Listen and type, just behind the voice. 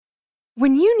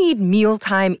When you need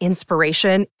mealtime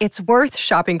inspiration, it's worth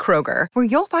shopping Kroger, where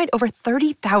you'll find over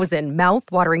 30,000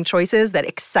 mouth-watering choices that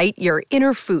excite your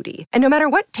inner foodie. And no matter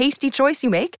what tasty choice you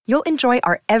make, you'll enjoy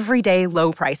our everyday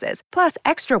low prices, plus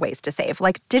extra ways to save,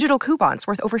 like digital coupons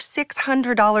worth over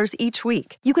 $600 each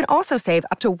week. You can also save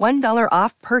up to $1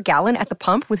 off per gallon at the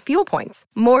pump with fuel points.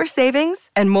 More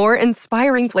savings and more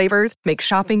inspiring flavors make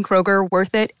shopping Kroger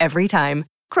worth it every time.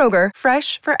 Kroger,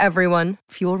 fresh for everyone.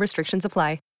 Fuel restrictions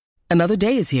apply. Another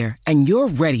day is here, and you're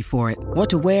ready for it. What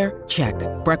to wear? Check.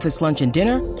 Breakfast, lunch, and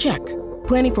dinner? Check.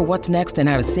 Planning for what's next and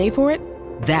how to save for it?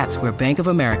 That's where Bank of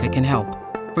America can help.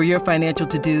 For your financial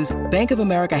to-dos, Bank of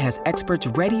America has experts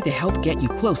ready to help get you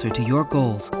closer to your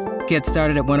goals. Get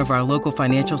started at one of our local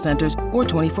financial centers or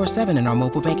 24/7 in our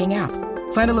mobile banking app.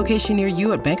 Find a location near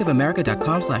you at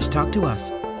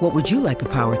bankofamerica.com/talktous. What would you like the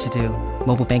power to do?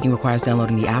 Mobile banking requires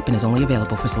downloading the app and is only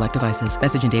available for select devices.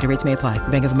 Message and data rates may apply.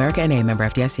 Bank of America N.A., member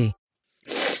FDIC.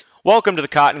 Welcome to the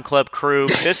Cotton Club crew.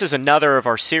 This is another of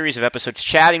our series of episodes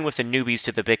chatting with the newbies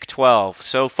to the Big 12.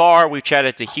 So far, we've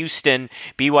chatted to Houston,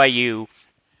 BYU,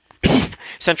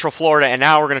 Central Florida, and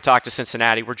now we're going to talk to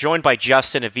Cincinnati. We're joined by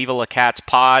Justin of Viva La Cats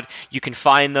Pod. You can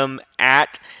find them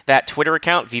at that Twitter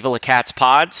account, Viva La Cats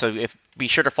Pod, so be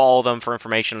sure to follow them for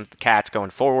information on the Cats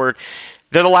going forward.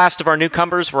 They're the last of our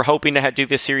newcomers. We're hoping to do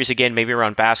this series again, maybe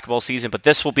around basketball season, but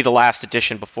this will be the last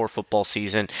edition before football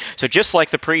season. So just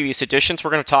like the previous editions,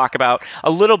 we're going to talk about a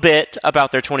little bit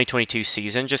about their 2022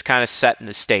 season, just kind of setting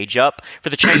the stage up for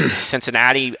the change.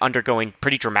 Cincinnati undergoing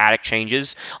pretty dramatic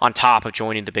changes on top of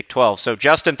joining the Big 12. So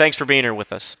Justin, thanks for being here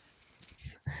with us.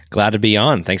 Glad to be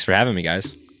on. Thanks for having me,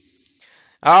 guys.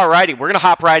 All righty, we're going to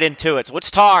hop right into it. So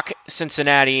let's talk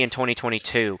Cincinnati in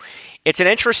 2022. It's an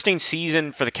interesting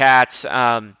season for the Cats.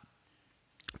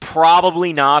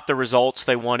 Probably not the results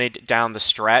they wanted down the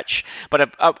stretch,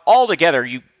 but altogether,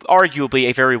 arguably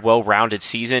a very well-rounded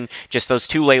season. Just those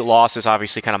two late losses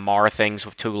obviously kind of mar things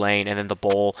with Tulane and then the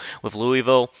bowl with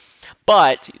Louisville.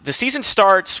 But the season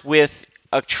starts with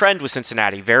a trend with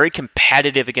Cincinnati, very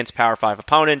competitive against Power 5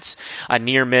 opponents, a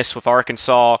near miss with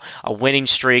Arkansas, a winning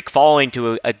streak, falling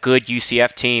to a good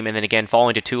UCF team, and then again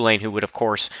falling to Tulane, who would, of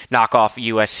course, knock off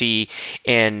USC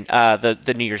in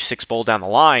the New Year's Six Bowl down the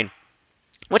line.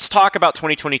 Let's talk about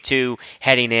 2022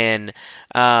 heading in.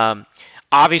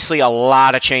 Obviously, a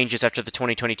lot of changes after the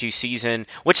 2022 season.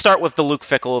 Let's start with the Luke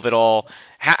Fickell of it all.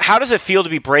 How does it feel to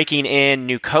be breaking in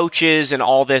new coaches and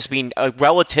all this, being a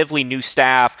relatively new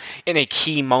staff in a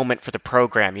key moment for the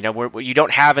program? You know, where you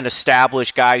don't have an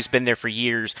established guy who's been there for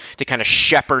years to kind of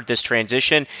shepherd this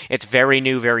transition. It's very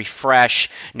new, very fresh,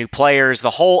 new players.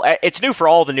 It's new for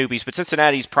all the newbies, but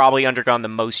Cincinnati's probably undergone the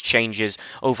most changes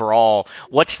overall.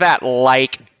 What's that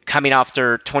like coming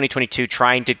after 2022,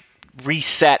 trying to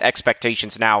reset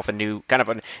expectations now with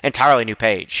an entirely new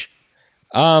page?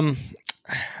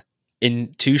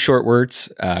 In two short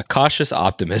words, cautious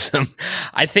optimism.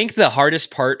 I think the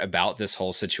hardest part about this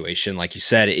whole situation, like you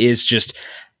said, is just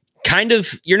kind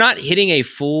of, you're not hitting a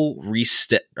full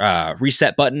reset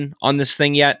button on this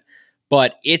thing yet,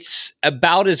 but it's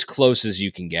about as close as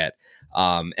you can get.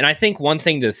 And I think one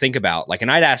thing to think about,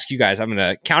 and I'd ask you guys, I'm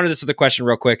going to counter this with a question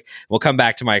real quick. We'll come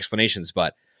back to my explanations,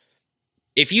 but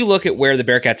if you look at where the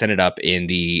Bearcats ended up in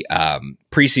the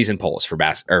preseason polls for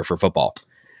football,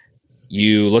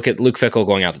 you look at Luke Fickell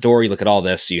going out the door, you look at all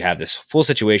this, you have this full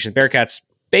situation. Bearcats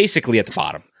basically at the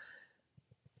bottom.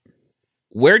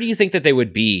 Where do you think that they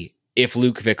would be if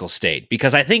Luke Fickell stayed?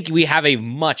 Because I think we have a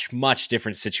much, much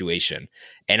different situation.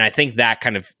 And I think that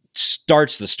kind of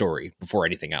starts the story before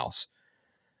anything else.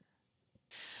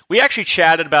 We actually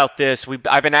chatted about this.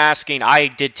 I've been asking. I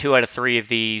did 2 out of 3 of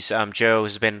these. Joe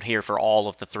has been here for all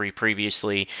of the 3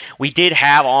 previously. We did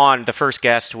have on, the first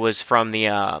guest was from the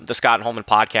Scott and Holman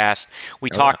podcast. We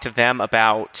talked to them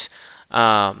about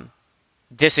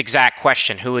this exact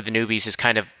question: who of the newbies is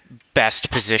kind of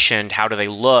best positioned? How do they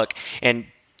look? And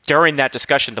during that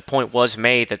discussion, the point was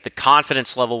made that the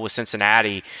confidence level with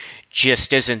Cincinnati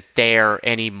just isn't there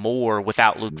anymore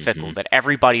without Luke Fickell, that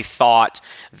everybody thought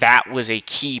that was a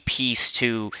key piece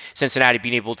to Cincinnati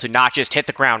being able to not just hit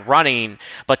the ground running,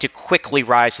 but to quickly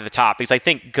rise to the top. Because I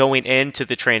think going into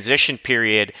the transition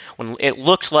period, when it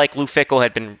looked like Luke Fickell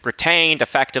had been retained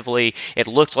effectively, it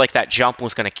looked like that jump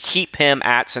was going to keep him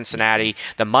at Cincinnati.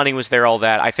 The money was there, all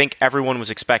that. I think everyone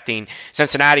was expecting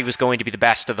Cincinnati was going to be the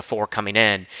best of the 4 coming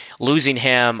in. Losing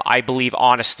him, I believe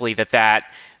honestly that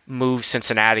moves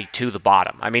Cincinnati to the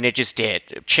bottom. I mean, it just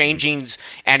did. Changing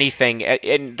anything,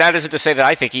 and that isn't to say that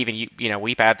I think even,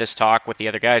 we've had this talk with the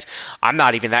other guys. I'm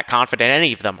not even that confident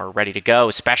any of them are ready to go,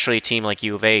 especially a team like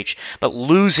U of H. But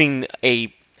losing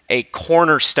a a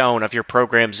cornerstone of your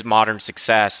program's modern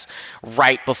success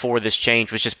right before this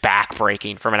change was just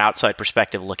backbreaking from an outside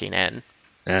perspective looking in.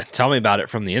 Tell me about it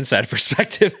from the inside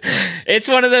perspective. It's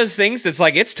one of those things that's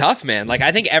like, it's tough, man. Like,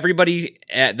 I think everybody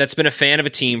that's been a fan of a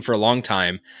team for a long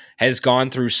time has gone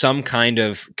through some kind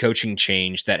of coaching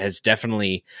change that has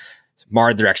definitely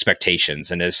marred their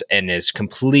expectations and has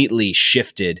completely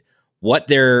shifted what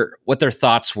their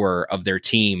thoughts were of their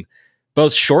team,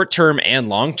 both short term and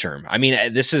long term. I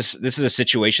mean, this is a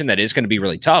situation that is going to be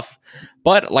really tough.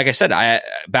 But like I said,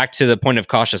 back to the point of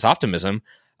cautious optimism.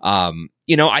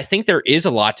 I think there is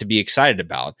a lot to be excited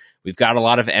about. We've got a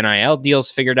lot of NIL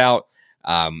deals figured out.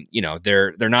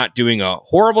 They're not doing a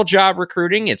horrible job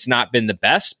recruiting. It's not been the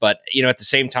best, but at the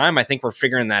same time, I think we're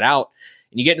figuring that out.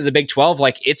 And you get into the Big 12,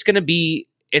 like it's going to be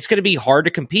hard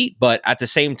to compete. But at the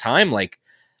same time, like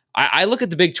I look at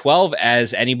the Big 12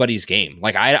 as anybody's game.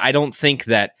 Like I don't think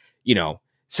that,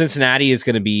 Cincinnati is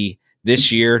going to be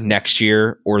this year, next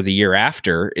year, or the year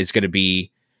after is going to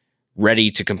be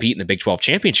ready to compete in the Big 12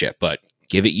 championship, but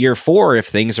give it year 4 if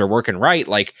things are working right.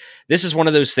 Like this is one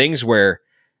of those things where,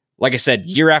 like I said,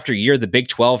 year after year, the Big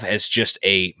 12 has just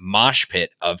a mosh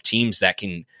pit of teams that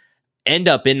can end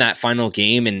up in that final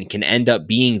game and can end up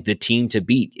being the team to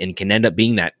beat and can end up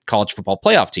being that college football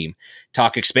playoff team.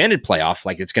 Talk expanded playoff,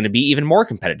 like it's going to be even more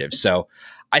competitive. So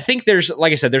I think there's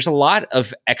a lot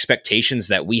of expectations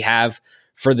that we have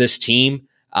for this team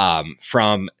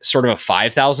from sort of a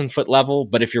 5,000 foot level.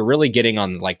 But if you're really getting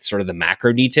on like sort of the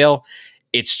macro detail,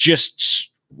 it's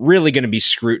just really going to be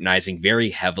scrutinizing very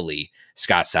heavily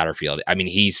Scott Satterfield. I mean,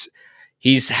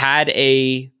 he's had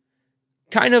a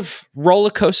kind of roller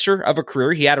coaster of a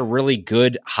career. He had a really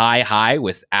good high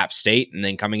with App State, and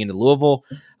then coming into Louisville,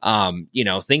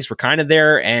 things were kind of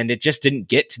there, and it just didn't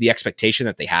get to the expectation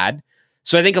that they had.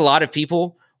 So I think a lot of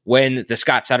people, when the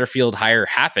Scott Satterfield hire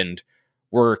happened,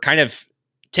 were kind of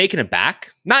taken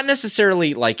aback, not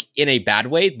necessarily like in a bad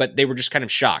way, but they were just kind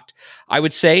of shocked. I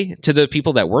would say to the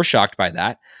people that were shocked by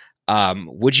that,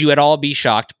 would you at all be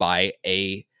shocked by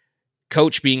a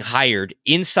coach being hired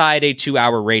inside a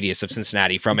 2-hour radius of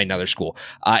Cincinnati from another school?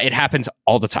 It happens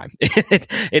all the time.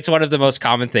 It's one of the most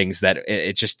common things that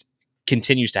it just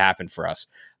continues to happen for us.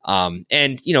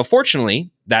 And fortunately,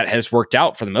 that has worked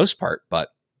out for the most part. But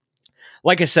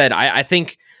like I said, I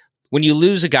think when you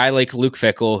lose a guy like Luke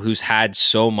Fickell, who's had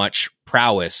so much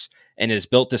prowess and has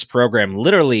built this program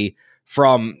literally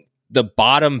from the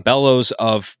bottom bellows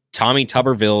of Tommy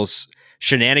Tuberville's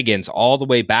shenanigans all the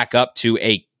way back up to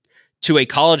a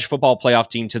college football playoff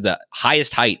team, to the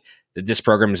highest height that this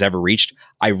program has ever reached,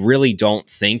 I really don't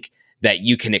think that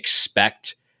you can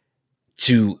expect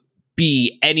to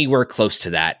be anywhere close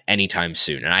to that anytime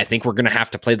soon. And I think we're going to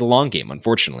have to play the long game,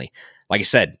 unfortunately. Like I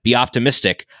said, be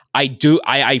optimistic. I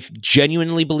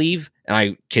genuinely believe, and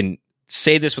I can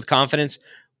say this with confidence,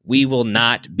 we will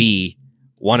not be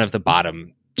one of the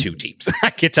bottom 2 teams.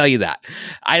 I can tell you that.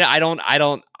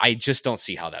 I just don't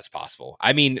see how that's possible.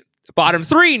 I mean, bottom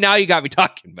 3, now you got me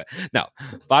talking, but no,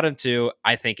 bottom 2,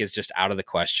 I think is just out of the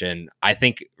question. I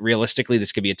think realistically,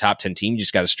 this could be a top 10 team. You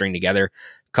just got to string together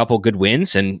a couple good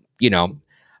wins. And,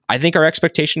 I think our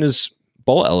expectation is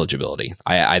bowl eligibility.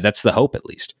 That's the hope, at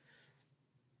least.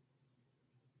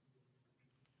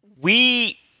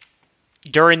 We,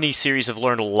 during these series, have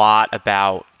learned a lot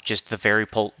about just the varied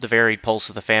pulse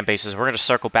of the fan bases. We're going to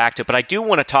circle back to it, but I do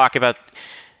want to talk about,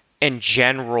 in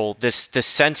general, the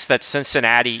sense that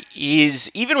Cincinnati is,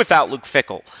 even without Luke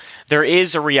Fickell, there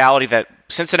is a reality that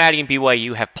Cincinnati and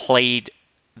BYU have played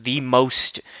the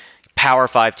most Power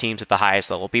 5 teams at the highest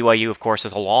level. BYU, of course,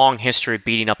 has a long history of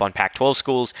beating up on Pac-12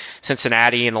 schools.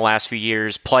 Cincinnati, in the last few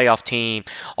years, playoff team,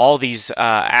 all these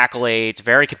accolades,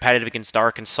 very competitive against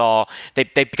Arkansas.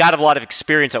 They've got a lot of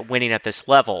experience at winning at this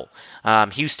level.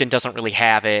 Houston doesn't really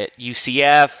have it.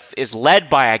 UCF is led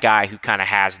by a guy who kind of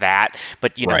has that,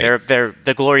 but right. they're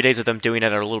the glory days of them doing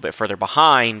it are a little bit further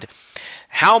behind.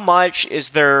 How much is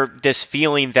there this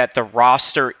feeling that the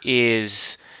roster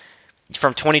is,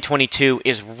 from 2022,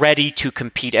 is ready to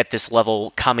compete at this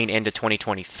level coming into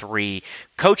 2023?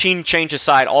 Coaching change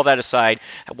aside, all that aside,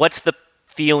 what's the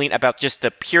feeling about just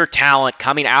the pure talent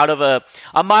coming out of a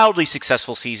mildly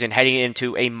successful season, heading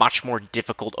into a much more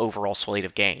difficult overall slate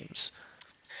of games?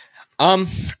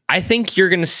 I think you're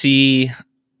going to see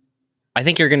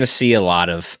a lot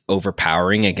of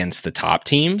overpowering against the top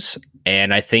teams,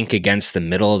 and I think against the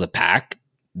middle of the pack,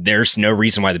 there's no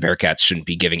reason why the Bearcats shouldn't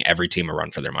be giving every team a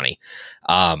run for their money.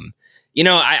 I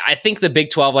think the Big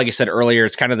 12, like I said earlier,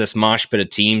 it's kind of this mosh pit of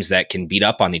teams that can beat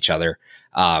up on each other.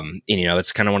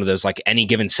 It's kind of one of those like any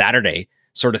given Saturday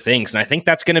sort of things. And I think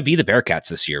that's going to be the Bearcats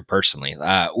this year, personally.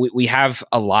 We have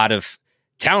a lot of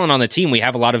talent on the team. We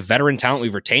have a lot of veteran talent.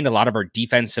 We've retained a lot of our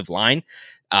defensive line.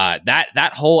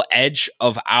 That whole edge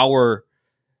of our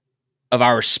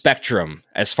spectrum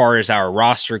as far as our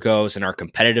roster goes and our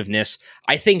competitiveness,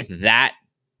 I think that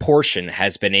portion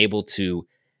has been able to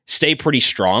stay pretty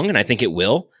strong, and I think it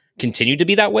will continue to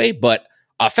be that way. But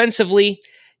offensively,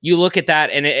 you look at that,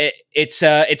 and it's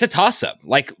a toss-up.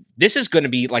 Like, this is going to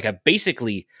be like a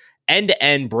basically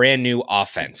end-to-end brand new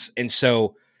offense. And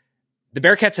so the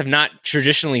Bearcats have not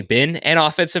traditionally been an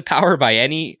offensive power by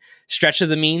any stretch of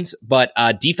the means, but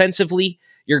defensively,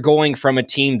 you're going from a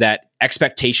team that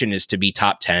expectation is to be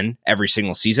top 10 every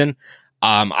single season.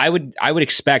 I would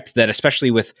expect that, especially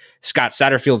with Scott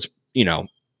Satterfield's,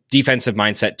 defensive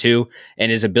mindset too,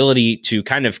 and his ability to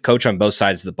kind of coach on both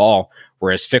sides of the ball,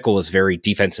 whereas Fickell is very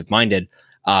defensive minded.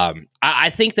 I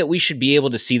think that we should be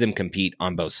able to see them compete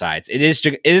on both sides. It is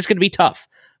going to be tough,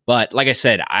 but like I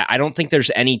said, I don't think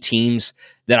there's any teams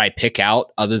that I pick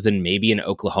out other than maybe in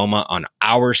Oklahoma on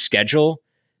our schedule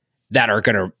that are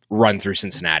going to run through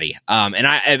Cincinnati.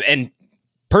 And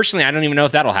personally, I don't even know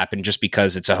if that'll happen, just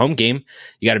because it's a home game.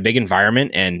 You got a big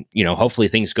environment, and hopefully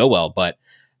things go well. But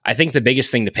I think the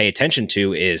biggest thing to pay attention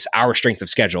to is our strength of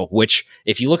schedule, which,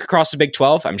 if you look across the Big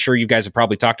 12, I'm sure you guys have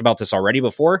probably talked about this already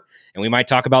before, and we might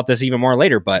talk about this even more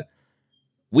later, but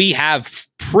we have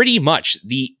pretty much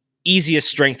the easiest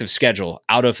strength of schedule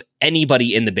out of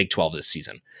anybody in the Big 12 this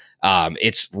season.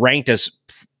 It's ranked as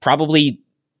probably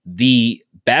the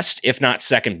best, if not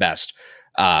second best,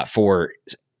 for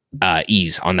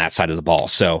ease on that side of the ball.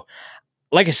 So,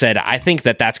 like I said, I think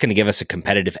that that's going to give us a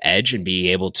competitive edge and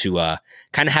be able to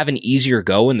kind of have an easier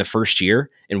go in the first year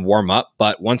and warm up.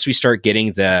 But once we start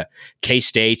getting the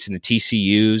K-States and the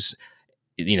TCUs,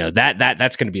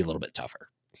 that's going to be a little bit tougher.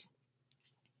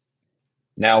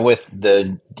 Now, with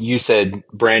you said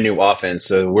brand new offense,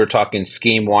 so we're talking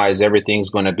scheme wise, everything's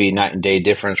going to be night and day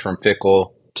difference from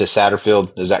Fickell to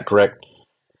Satterfield. Is that correct?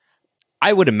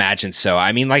 I would imagine so.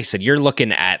 I mean, like I said, you're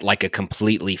looking at like a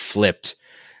completely flipped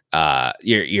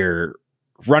your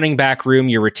running back room.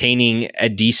 You're retaining a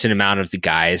decent amount of the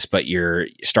guys, but your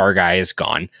star guy is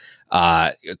gone.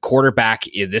 Quarterback,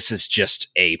 this is just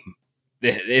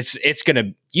it's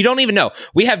gonna, you don't even know.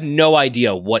 We have no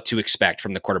idea what to expect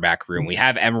from the quarterback room. We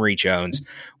have Emory Jones.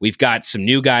 We've got some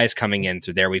new guys coming in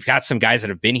through there. We've got some guys that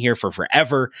have been here for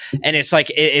forever, and it's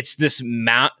like it's this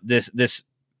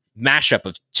mashup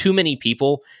of too many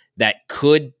people that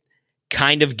could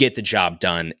kind of get the job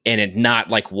done, and it not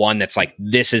like one that's like,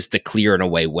 this is the clear and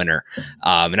away winner.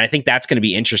 And I think that's going to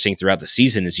be interesting throughout the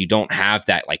season, is you don't have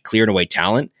that like clear and away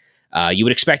talent. You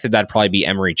would expect that that'd probably be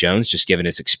Emory Jones, just given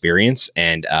his experience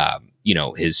and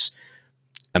his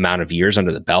amount of years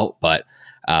under the belt. But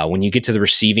when you get to the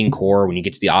receiving core, when you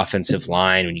get to the offensive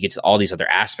line, when you get to all these other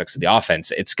aspects of the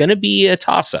offense, it's going to be a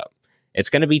toss up. It's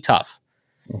going to be tough.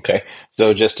 Okay.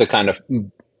 So just to kind of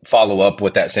follow up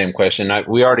with that same question,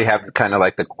 we already have kind of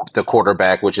like the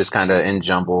quarterback, which is kind of in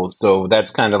jumble. So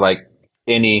that's kind of like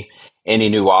any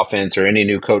new offense or any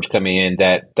new coach coming in,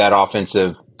 that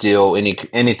offensive deal,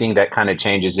 anything that kind of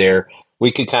changes there,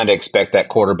 we could kind of expect that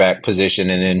quarterback position,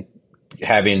 and then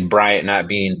having Bryant not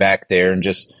being back there and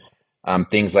just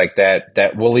things like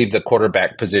that we'll leave the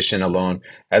quarterback position alone.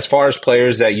 As far as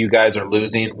players that you guys are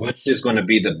losing, which is going to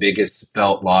be the biggest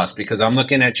felt loss? Because I'm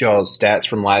looking at y'all's stats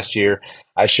from last year.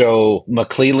 I show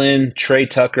McClellan, Trey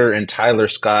Tucker, and Tyler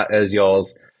Scott as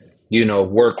y'all's,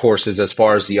 workhorses as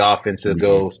far as the offensive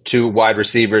goes. 2 wide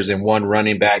receivers and 1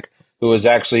 running back who was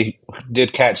actually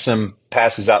did catch some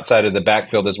passes outside of the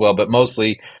backfield as well, but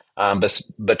mostly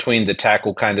between the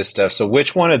tackle kind of stuff. So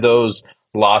which one of those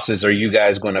losses are you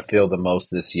guys going to feel the most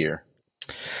this year?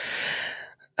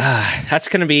 That's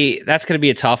going to be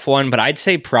a tough one, but I'd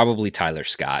say probably Tyler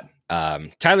Scott.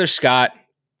 Tyler Scott,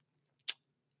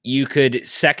 you could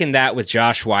second that with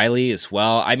Josh Wiley as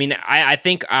well. I mean, I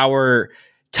think our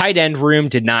tight end room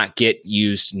did not get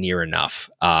used near enough.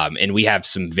 And we have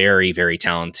some very, very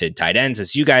talented tight ends,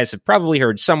 as you guys have probably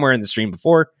heard somewhere in the stream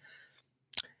before.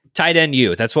 Tight end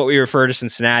you. That's what we refer to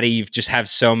Cincinnati. You just have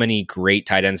so many great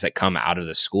tight ends that come out of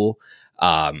the school.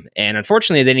 And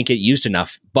unfortunately, they didn't get used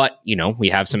enough. But, we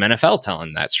have some NFL talent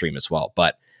in that stream as well.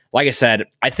 But like I said,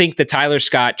 I think the Tyler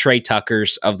Scott, Trey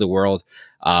Tuckers of the world,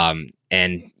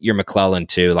 and your McClellan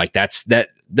too, like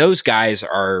those guys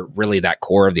are really that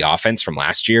core of the offense from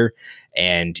last year.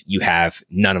 And you have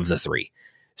none of the 3.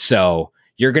 So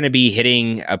you're going to be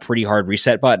hitting a pretty hard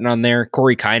reset button on there.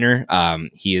 Corey Kiner,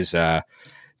 he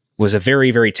was a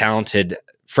very, very talented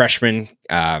freshman,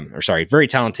 very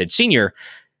talented senior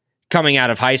coming out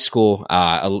of high school,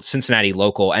 a Cincinnati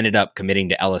local, ended up committing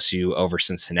to LSU over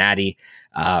Cincinnati.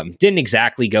 Didn't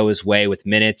exactly go his way with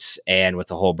minutes, and with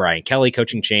the whole Brian Kelly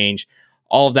coaching change,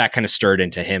 all of that kind of stirred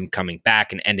into him coming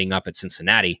back and ending up at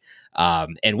Cincinnati.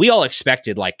 And we all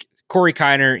expected, like, Corey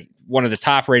Kiner, one of the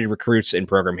top rated recruits in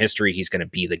program history, he's going to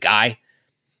be the guy.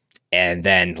 And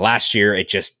then last year, it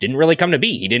just didn't really come to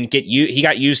be. He didn't get he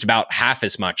got used about half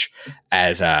as much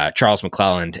as Charles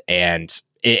McClelland, and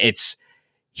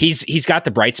he's got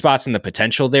the bright spots and the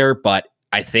potential there. But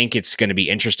I think it's going to be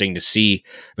interesting to see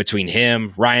between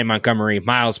him, Ryan Montgomery,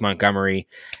 Miles Montgomery.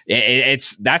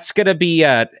 That's going to be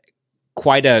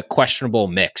quite a questionable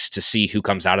mix to see who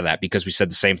comes out of that, because we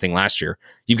said the same thing last year.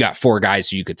 You've got 4 guys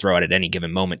who you could throw out at any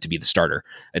given moment to be the starter.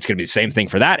 It's going to be the same thing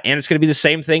for that, and it's going to be the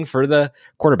same thing for the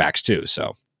quarterbacks too.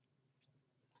 So,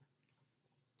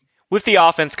 with the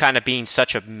offense kind of being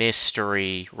such a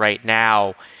mystery right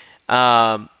now,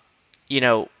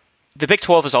 the Big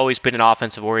 12 has always been an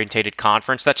offensive-oriented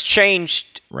conference. That's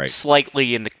changed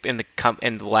slightly in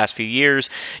the last few years.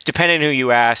 Depending on who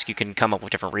you ask, you can come up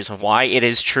with different reasons why. It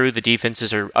is true the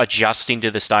defenses are adjusting to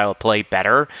the style of play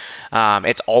better.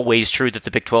 It's always true that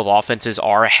the Big 12 offenses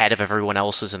are ahead of everyone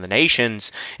else's in the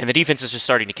nations, and the defenses are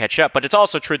starting to catch up. But it's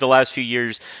also true the last few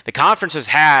years the conference has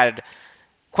had,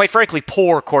 quite frankly,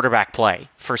 poor quarterback play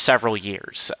for several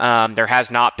years. There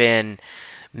has not been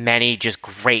many just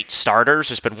great starters.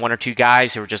 There's been 1 or 2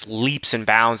 guys who are just leaps and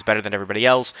bounds better than everybody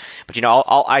else. But,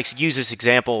 I use this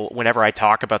example whenever I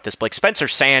talk about this. Like, Spencer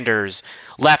Sanders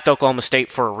left Oklahoma State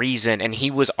for a reason, and he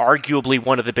was arguably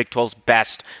one of the Big 12's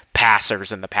best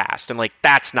passers in the past. And,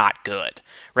 that's not good,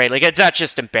 right? That's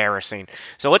just embarrassing.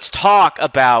 So let's talk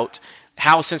about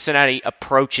how Cincinnati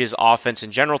approaches offense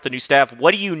in general with the new staff.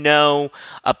 What do you know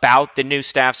about the new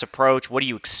staff's approach? What do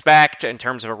you expect in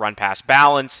terms of a run-pass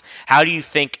balance? How do you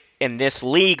think in this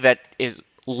league that is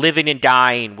living and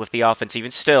dying with the offense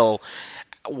even still,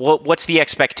 what's the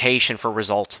expectation for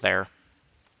results there?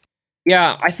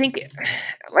 Yeah, I think,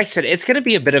 like I said, it's going to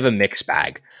be a bit of a mixed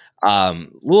bag.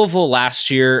 Louisville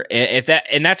last year,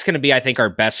 that's going to be, I think,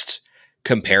 our best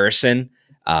comparison.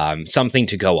 Something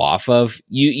to go off of.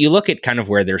 You look at kind of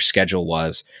where their schedule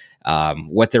was,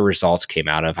 what their results came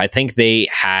out of. I think they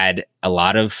had a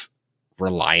lot of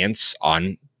reliance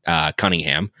on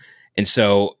Cunningham. And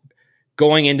so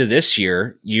going into this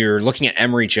year, you're looking at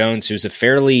Emory Jones, who's a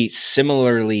fairly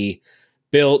similarly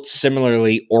built,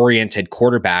 similarly oriented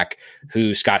quarterback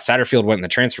who Scott Satterfield went in the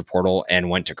transfer portal and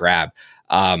went to grab.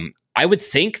 I would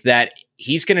think that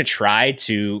he's going to try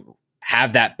to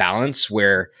have that balance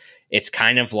where it's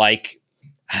kind of like,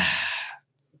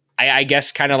 I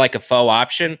guess, kind of like a faux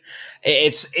option.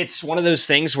 It's one of those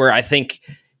things where I think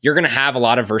you're going to have a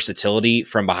lot of versatility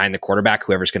from behind the quarterback,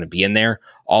 whoever's going to be in there.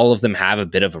 All of them have a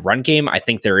bit of a run game. I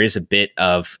think there is a bit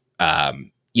of,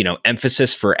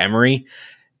 emphasis for Emory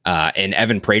and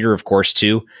Evan Prater, of course,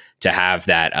 too, to have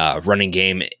that running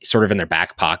game sort of in their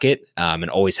back pocket and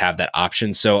always have that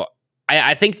option. So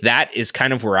I think that is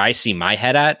kind of where I see my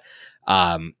head at.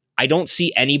 I don't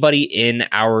see anybody in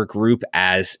our group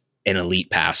as an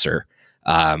elite passer,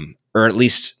 or at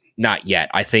least not yet.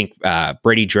 I think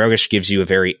Brady Drogish gives you a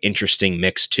very interesting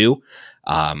mix too.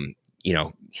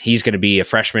 He's going to be a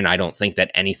freshman. I don't think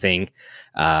that anything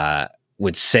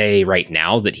would say right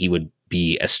now that he would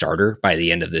be a starter by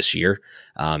the end of this year.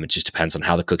 It just depends on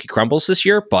how the cookie crumbles this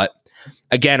year. But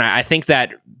again, I think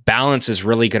that balance is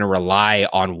really going to rely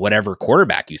on whatever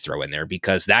quarterback you throw in there,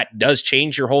 because that does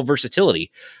change your whole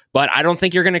versatility. But I don't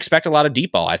think you're going to expect a lot of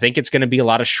deep ball. I think it's going to be a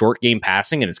lot of short game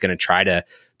passing, and it's going to try to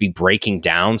be breaking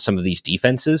down some of these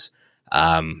defenses.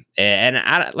 Like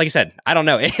I said, I don't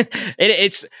know.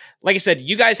 It's like I said,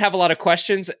 you guys have a lot of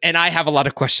questions, and I have a lot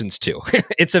of questions too.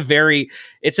 It's very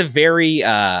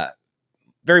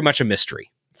much a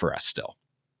mystery for us still.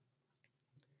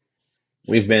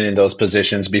 We've been in those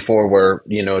positions before where,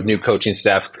 new coaching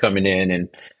staff coming in and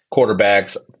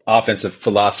quarterbacks, offensive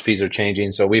philosophies are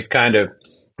changing. So we've kind of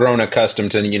grown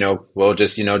accustomed to,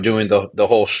 doing the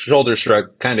whole shoulder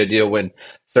shrug kind of deal when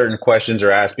certain questions are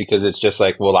asked, because it's just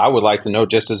like, well, I would like to know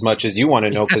just as much as you want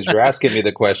to know because you're asking me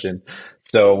the question.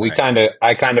 So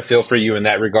I kind of feel for you in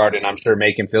that regard. And I'm sure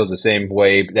Macon feels the same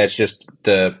way. That's just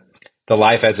the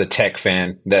life as a Tech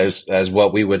fan, as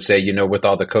what we would say, with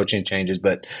all the coaching changes.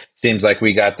 But seems like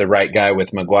we got the right guy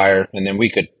with McGuire, and then we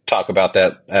could talk about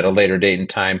that at a later date and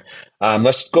time.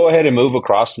 Let's go ahead and move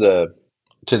across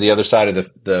to the other side of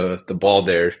the ball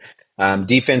there.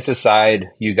 Defensive side,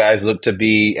 you guys look to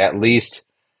be, at least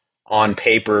on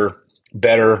paper,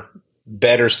 better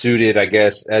suited, I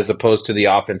guess, as opposed to the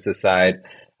offensive side.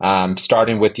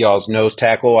 Starting with y'all's nose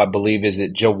tackle, I believe, is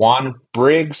it Jawan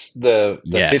Briggs, the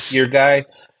fifth-year guy?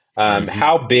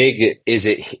 How big is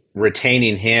it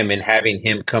retaining him and having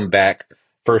him come back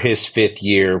for his 5th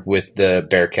year with the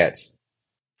Bearcats?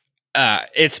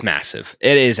 It's massive.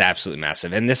 It is absolutely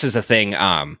massive. And this is a thing,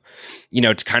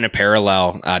 to kind of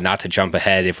parallel, not to jump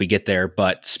ahead if we get there,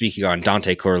 but speaking on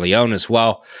Dante Corleone as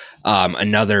well,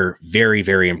 another very,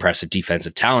 very impressive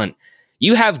defensive talent.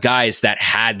 You have guys that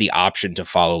had the option to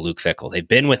follow Luke Fickell. They've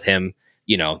been with him,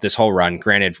 this whole run.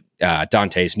 Granted,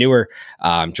 Dante's newer.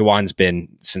 Jawan's been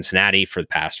Cincinnati for the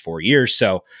past 4 years.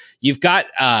 So you've got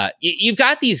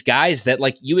these guys that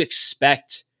like you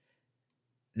expect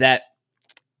that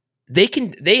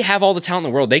they have all the talent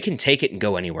in the world. They can take it and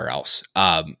go anywhere else.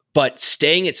 But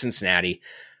staying at Cincinnati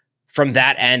from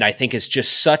that end, I think is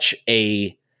just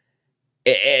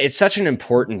it's such an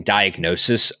important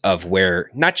diagnosis of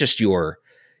where not just your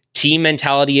team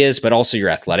mentality is, but also your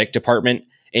athletic department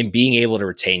and being able to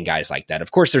retain guys like that.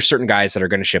 Of course, there's certain guys that are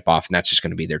going to ship off and that's just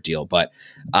going to be their deal. But,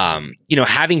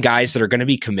 having guys that are going to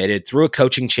be committed through a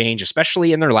coaching change,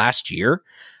 especially in their last year,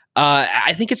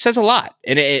 I think it says a lot.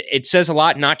 And it says a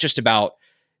lot, not just about,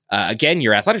 again,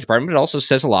 your athletic department, but it also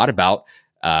says a lot about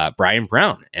Brian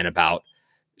Brown and about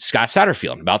Scott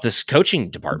Satterfield, about this coaching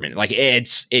department. Like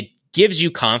it gives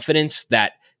you confidence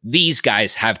that these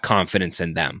guys have confidence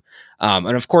in them.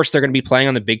 And of course, they're going to be playing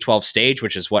on the Big 12 stage,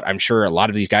 which is what I'm sure a lot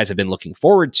of these guys have been looking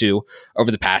forward to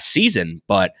over the past season.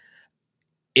 But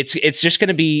it's just going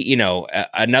to be,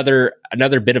 another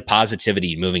bit of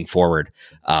positivity moving forward.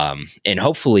 And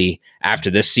hopefully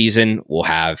after this season, we'll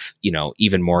have,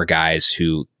 even more guys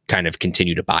who kind of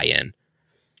continue to buy in.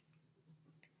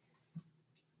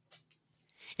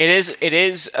 It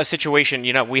is a situation,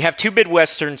 we have two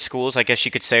Midwestern schools, I guess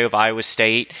you could say, of Iowa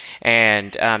State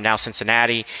and now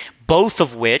Cincinnati, both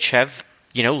of which have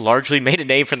largely made a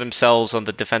name for themselves on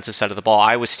the defensive side of the ball.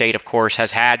 Iowa State, of course,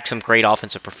 has had some great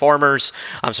offensive performers,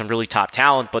 some really top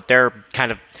talent, but they're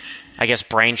kind of, I guess,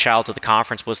 brainchild of the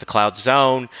conference was the cloud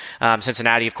zone.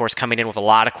 Cincinnati, of course, coming in with a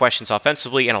lot of questions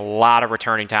offensively and a lot of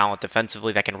returning talent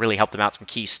defensively that can really help them out, some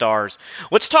key stars.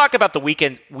 Let's talk about the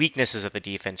weaknesses of the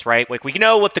defense, right? Like, we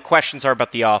know what the questions are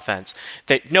about the offense,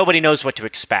 that nobody knows what to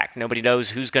expect. Nobody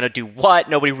knows who's going to do what.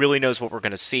 Nobody really knows what we're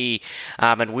going to see.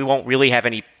 And we won't really have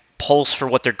any pulse for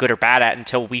what they're good or bad at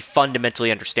until we fundamentally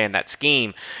understand that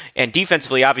scheme. And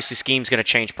defensively, obviously, scheme's going to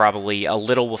change probably a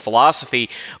little with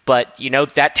philosophy, but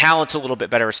that talent's a little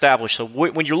bit better established. So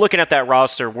when you're looking at that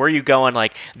roster, where are you going?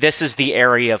 Like, this is the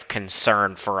area of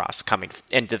concern for us coming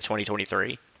into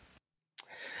 2023.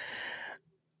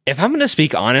 If I'm going to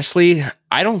speak honestly,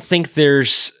 I don't think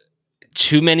there's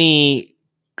too many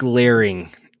glaring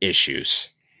issues.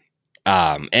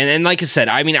 And like I said,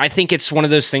 I mean, I think it's one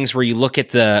of those things where you look at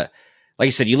the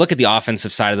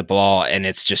offensive side of the ball and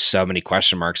it's just so many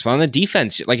question marks. But on the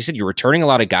defense, like I said, you're returning a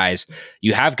lot of guys.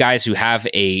 You have guys who have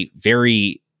a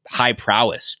very high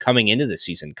prowess coming into the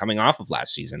season, coming off of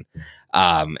last season.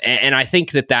 And I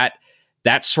think that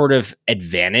sort of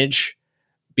advantage,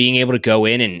 being able to go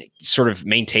in and sort of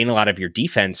maintain a lot of your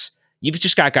defense, you've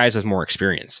just got guys with more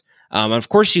experience. And of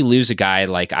course, you lose a guy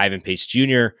like Ivan Pace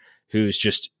Jr., who's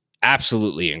just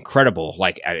absolutely incredible.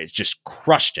 Like, it's just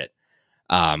crushed it.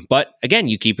 But again,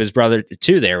 you keep his brother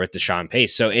too there with Deshaun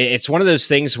Pace. So it's one of those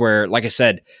things where, like I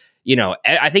said,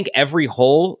 I think every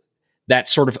hole that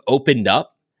sort of opened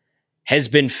up has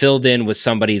been filled in with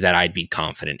somebody that I'd be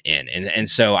confident in. And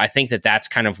so I think that's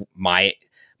kind of my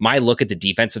look at the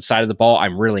defensive side of the ball.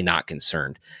 I'm really not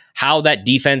concerned. How that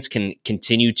defense can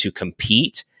continue to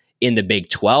compete in the Big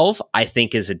 12, I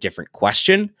think, is a different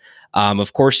question.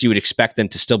 Of course, you would expect them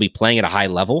to still be playing at a high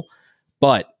level,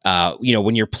 but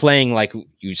when you're playing, like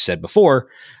you said before,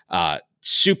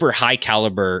 super high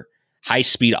caliber, high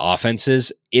speed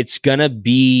offenses, it's gonna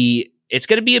be a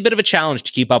bit of a challenge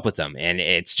to keep up with them, and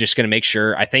it's just gonna make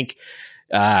sure. I think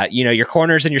your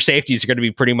corners and your safeties are going to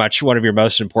be pretty much one of your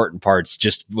most important parts,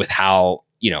 just with how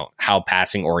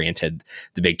passing oriented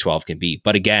the Big 12 can be.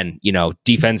 But again,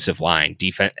 defensive line,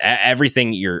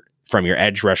 everything from your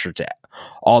edge rusher to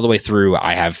all the way through,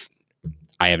 I have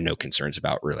no concerns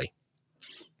about, really.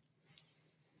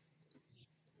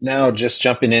 Now, just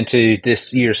jumping into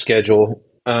this year's schedule,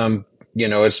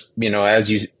 it's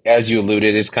as you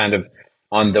alluded, it's kind of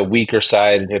on the weaker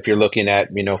side. If you're looking at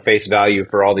face value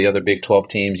for all the other Big 12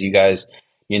 teams, you guys,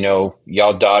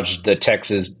 y'all dodged the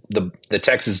Texas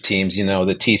teams,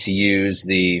 the TCUs,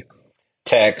 the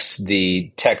Techs,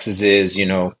 the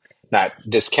Texases, not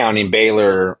discounting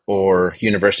Baylor or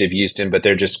University of Houston, but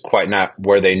they're just quite not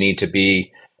where they need to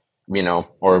be,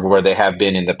 or where they have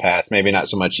been in the past. Maybe not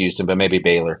so much Houston, but maybe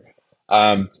Baylor.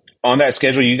 On that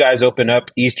schedule, you guys open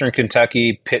up Eastern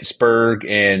Kentucky, Pittsburgh,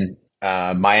 and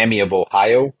Miami of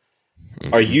Ohio.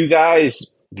 Mm-hmm. Are you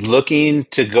guys looking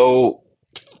to go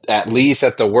at least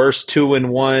at the worst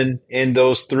 2-1 in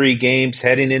those 3 games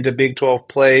heading into Big 12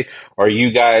 play? Or are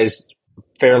you guys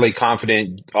fairly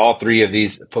confident all 3 of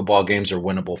these football games are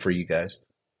winnable for you guys?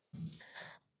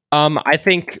 I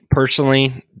think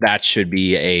personally that should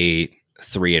be a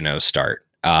 3-0 start.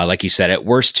 Like you said, at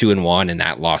worst 2-1, and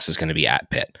that loss is going to be at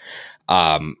Pitt.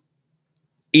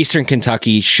 Eastern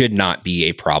Kentucky should not be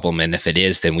a problem, and if it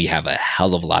is, then we have a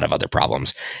hell of a lot of other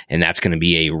problems, and that's going to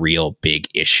be a real big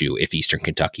issue if Eastern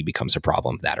Kentucky becomes a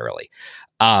problem that early.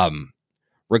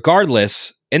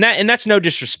 Regardless, and that's no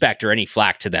disrespect or any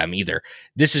flack to them either.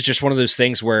 This is just one of those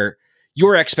things where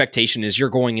your expectation is you're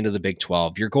going into the Big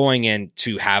 12, you're going in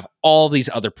to have all these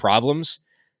other problems.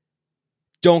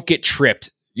 Don't get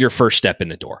tripped your first step in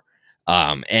the door,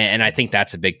 and I think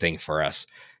that's a big thing for us.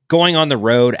 Going on the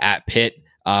road at Pitt.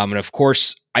 And of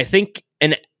course, I think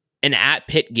an at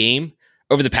Pitt game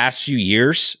over the past few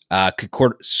years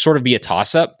could sort of be a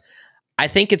toss-up. I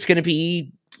think it's going to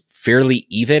be fairly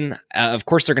even. Of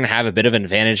course, they're going to have a bit of an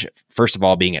advantage, first of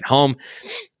all, being at home.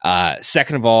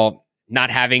 Second of all,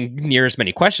 not having near as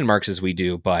many question marks as we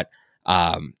do. But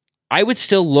I would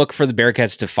still look for the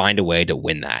Bearcats to find a way to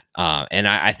win that. And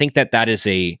I think that is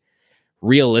a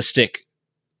realistic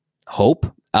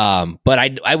hope.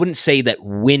 But I wouldn't say that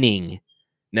winning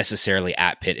necessarily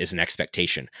at Pitt is an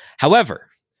expectation. However,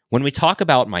 when we talk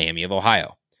about Miami of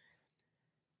Ohio,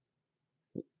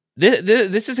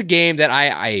 this is a game that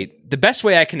the best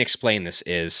way I can explain this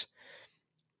is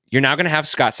you're now going to have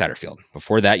Scott Satterfield.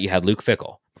 Before that, you had Luke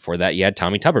Fickell. Before that, you had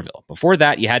Tommy Tuberville. Before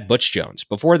that, you had Butch Jones.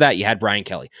 Before that, you had Brian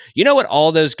Kelly. You know what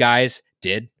all those guys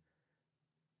did?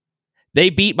 They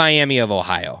beat Miami of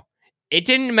Ohio. It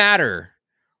didn't matter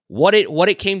what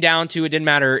it came down to. It didn't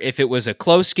matter if it was a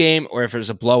close game or if it was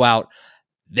a blowout.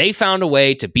 They found a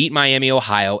way to beat Miami,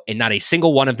 Ohio, and not a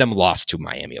single one of them lost to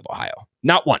Miami of Ohio.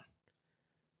 Not one.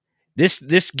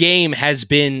 This game has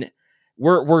been,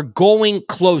 we're going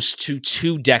close to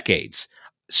 2 decades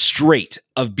straight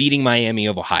of beating Miami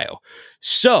of Ohio.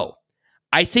 So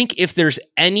I think if there's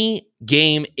any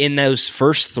game in those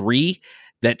first 3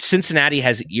 that Cincinnati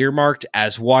has earmarked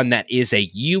as one that is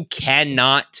you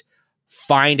cannot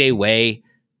find a way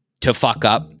to fuck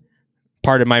up,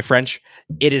 pardon my French,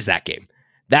 it is that game.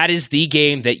 That is the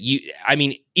game that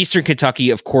Eastern Kentucky,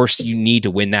 of course, you need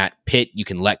to win that. Pitt, you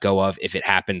can let go of if it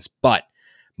happens, but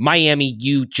Miami,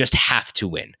 you just have to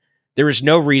win. There is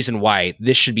no reason why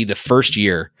this should be the first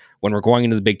year when we're going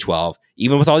into the Big 12,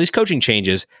 even with all these coaching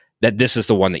changes, that this is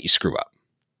the one that you screw up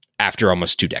after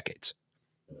almost 2 decades.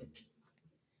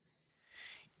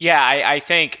 Yeah, I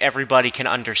think everybody can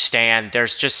understand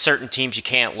there's just certain teams you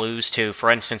can't lose to.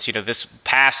 For instance, this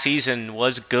past season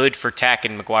was good for Tech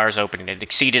in McGuire's opening. It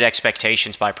exceeded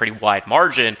expectations by a pretty wide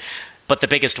margin, but the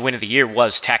biggest win of the year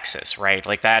was Texas, right?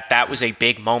 Like that was a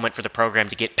big moment for the program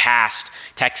to get past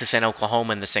Texas and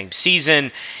Oklahoma in the same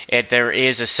season. There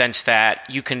is a sense that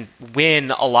you can win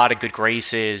a lot of good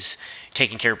graces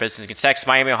taking care of business against Texas.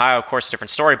 Miami, Ohio, of course, a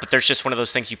different story, but there's just one of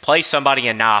those things. You play somebody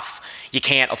enough, you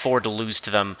can't afford to lose to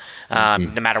them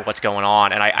no matter what's going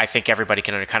on. And I think everybody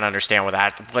can kind of understand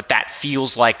what that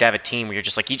feels like to have a team where you're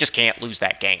just like, you just can't lose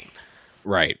that game.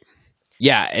 Right.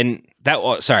 Yeah. And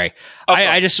sorry. Okay.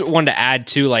 I just wanted to add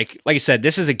to, like I said,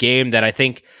 this is a game that I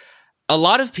think a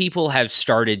lot of people have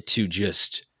started to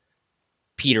just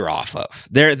peter off of.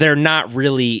 They're not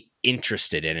really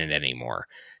interested in it anymore.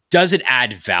 Does it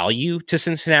add value to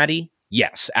Cincinnati?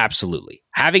 Yes, absolutely.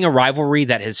 Having a rivalry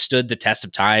that has stood the test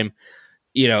of time,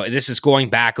 this is going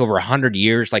back over 100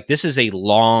 years. Like, this is a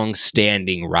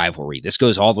long-standing rivalry. This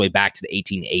goes all the way back to the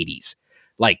 1880s.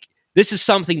 Like, this is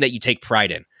something that you take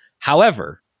pride in.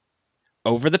 However,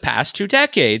 over the past 2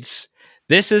 decades,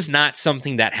 this is not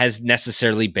something that has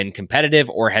necessarily been competitive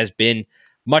or has been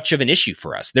much of an issue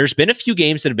for us. There's been a few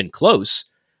games that have been close,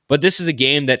 but this is a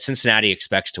game that Cincinnati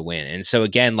expects to win. And so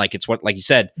again, like you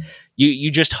said, you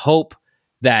just hope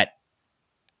that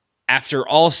after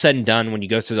all said and done, when you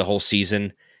go through the whole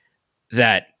season,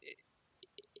 that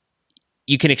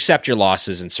you can accept your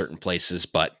losses in certain places,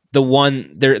 but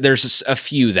there's a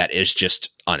few that is just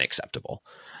unacceptable.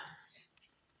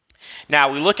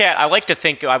 Now, I like to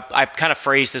think, I kind of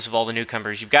phrased this with all the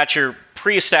newcomers. You've got your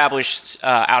pre-established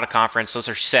out of conference. Those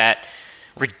are set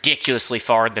ridiculously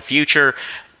far in the future.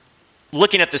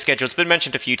 Looking at the schedule, it's been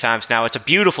mentioned a few times now. It's a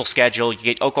beautiful schedule. You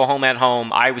get Oklahoma at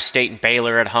home, Iowa State and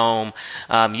Baylor at home,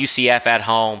 UCF at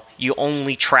home. You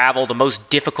only travel. The most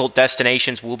difficult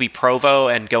destinations will be Provo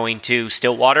and going to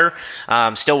Stillwater.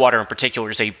 Stillwater in particular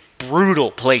is a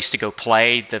brutal place to go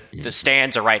play. The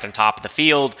stands are right on top of the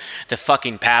field. The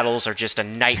fucking paddles are just a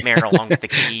nightmare along with the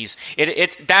keys.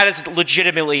 That is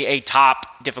legitimately a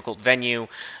top difficult venue.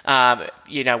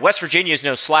 West Virginia is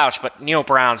no slouch, but Neil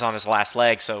Brown's on his last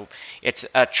leg, so it's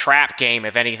a trap game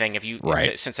if anything.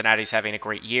 If Cincinnati's having a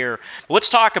great year. But let's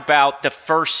talk about the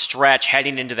first stretch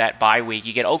heading into that bye week.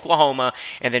 You get Oklahoma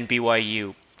and then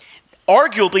BYU.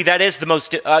 Arguably, that is the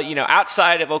most,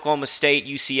 outside of Oklahoma State,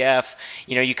 UCF,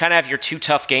 you kind of have your two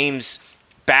tough games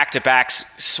back-to-back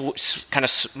kind of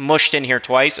smushed in here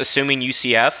twice, assuming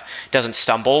UCF doesn't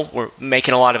stumble. We're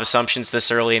making a lot of assumptions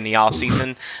this early in the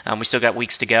offseason. We still got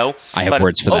weeks to go. I have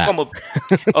words for that.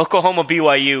 Oklahoma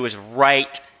BYU is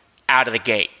right out of the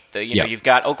gate. You've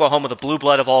got Oklahoma, the blue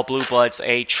blood of all blue bloods,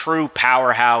 a true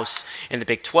powerhouse in the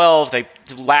Big 12.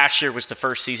 Last year was the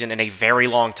first season in a very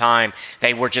long time.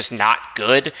 They were just not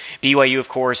good. BYU, of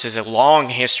course, has a long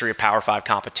history of Power 5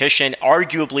 competition,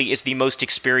 arguably is the most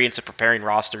experienced at preparing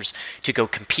rosters to go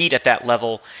compete at that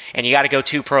level. And you got to go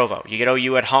to Provo. You get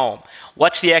OU at home.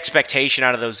 What's the expectation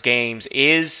out of those games?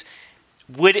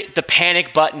 Would the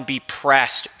panic button be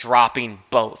pressed dropping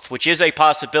both, which is a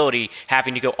possibility,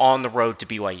 having to go on the road to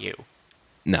BYU?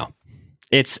 No,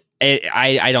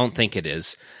 I don't think it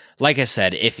is. Like I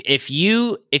said, if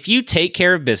you take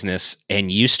care of business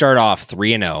and you start off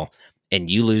 3-0 and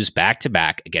you lose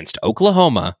back-to-back against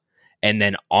Oklahoma and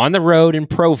then on the road in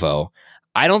Provo,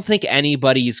 I don't think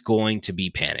anybody's going to be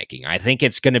panicking. I think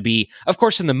it's going to be, of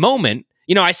course, in the moment,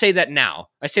 I say that now.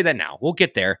 We'll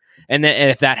get there. And then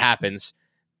if that happens,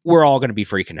 we're all going to be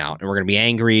freaking out and we're going to be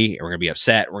angry and we're going to be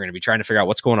upset. We're going to be trying to figure out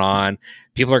what's going on.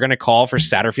 People are going to call for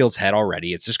Satterfield's head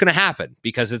already. It's just going to happen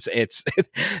because it's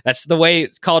that's the way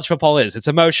college football is. It's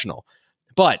emotional.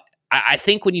 But I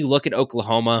think when you look at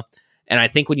Oklahoma and I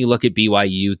think when you look at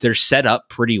BYU, they're set up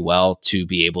pretty well to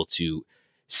be able to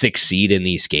succeed in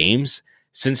these games.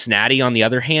 Cincinnati, on the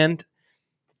other hand,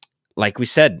 like we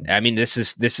said, I mean, this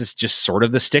is just sort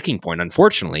of the sticking point.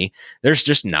 Unfortunately, there's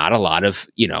just not a lot of,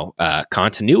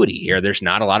 continuity here. There's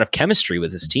not a lot of chemistry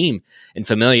with this team and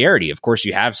familiarity. Of course,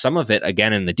 you have some of it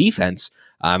again in the defense,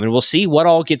 and we'll see what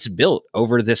all gets built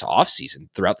over this offseason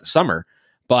throughout the summer.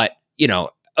 But,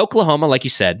 Oklahoma, like you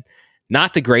said,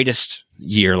 not the greatest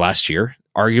year last year,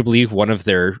 arguably one of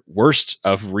their worst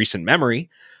of recent memory.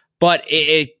 But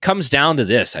it comes down to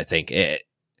this, I think.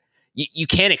 You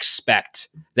can't expect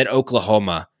that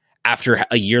Oklahoma, after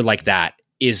a year like that,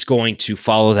 is going to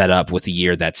follow that up with a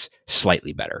year that's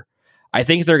slightly better. I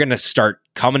think they're going to start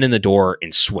coming in the door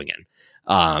and swinging.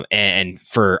 And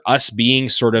for us being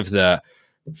sort of the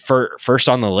first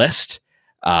on the list,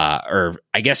 or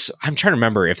I guess I'm trying to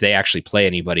remember if they actually play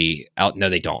anybody out. No,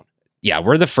 they don't. Yeah,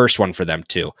 we're the first one for them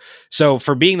too. So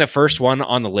for being the first one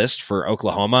on the list for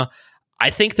Oklahoma, I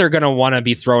think they're going to want to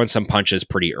be throwing some punches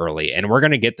pretty early, and we're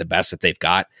going to get the best that they've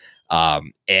got.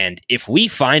 And if we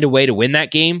find a way to win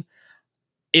that game,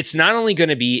 it's not only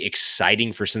going to be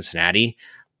exciting for Cincinnati,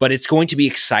 but it's going to be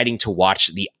exciting to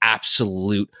watch the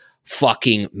absolute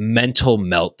fucking mental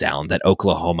meltdown that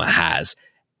Oklahoma has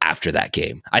after that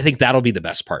game. I think that'll be the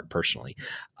best part personally,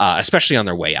 especially on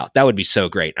their way out. That would be so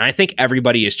great. And I think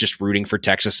everybody is just rooting for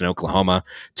Texas and Oklahoma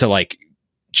to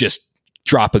just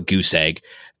drop a goose egg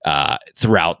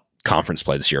throughout conference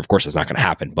play this year. Of course, it's not going to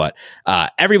happen, but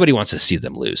everybody wants to see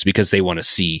them lose because they want to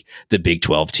see the Big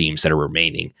 12 teams that are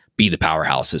remaining be the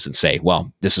powerhouses and say,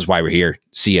 well, this is why we're here.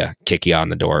 See ya, kick you on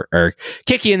the door or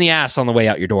kick you in the ass on the way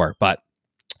out your door. But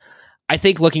I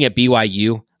think looking at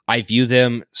BYU, I view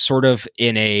them sort of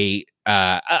in a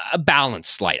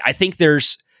balanced light. I think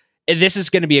this is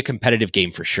going to be a competitive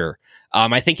game for sure.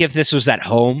 I think if this was at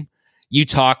home, you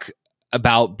talk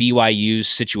about BYU's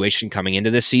situation coming into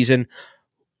this season,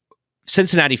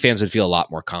 Cincinnati fans would feel a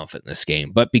lot more confident in this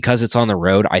game. But because it's on the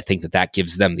road, I think that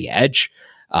gives them the edge.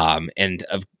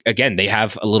 Again, they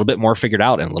have a little bit more figured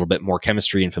out and a little bit more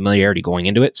chemistry and familiarity going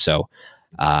into it. So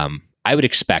I would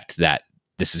expect that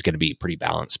this is going to be pretty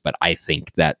balanced. But I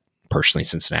think that personally,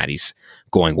 Cincinnati's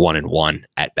going 1-1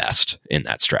 at best in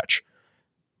that stretch.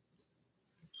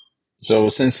 So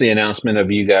since the announcement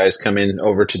of you guys coming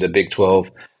over to the Big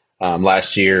 12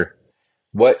 last year,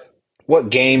 what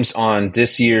games on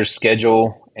this year's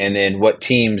schedule, and then what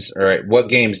games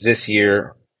this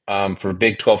year for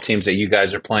Big 12 teams that you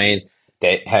guys are playing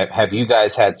that have you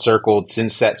guys had circled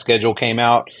since that schedule came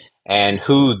out, and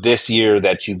who this year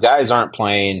that you guys aren't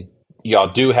playing,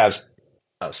 y'all do have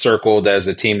circled as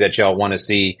a team that y'all want to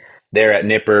see there at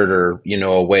Nippert or,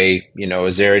 away,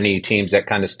 is there any teams that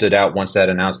kind of stood out once that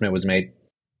announcement was made?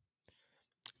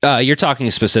 You're talking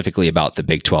specifically about the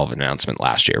Big 12 announcement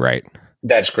last year, right?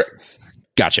 That's correct.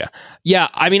 Gotcha. Yeah,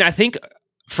 I mean, I think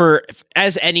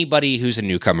as anybody who's a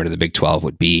newcomer to the Big 12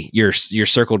 would be, your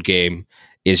circled game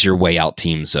is your way out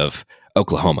teams of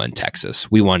Oklahoma and Texas.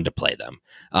 We wanted to play them.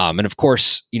 And of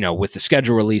course, with the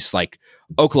schedule release, like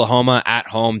Oklahoma at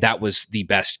home, that was the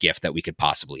best gift that we could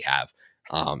possibly have.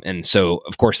 And so,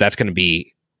 of course, that's going to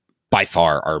be by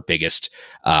far our biggest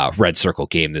red circle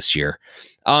game this year.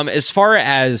 As far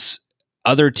as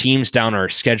other teams down our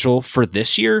schedule for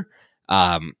this year,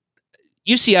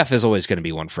 UCF is always going to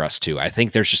be one for us too. I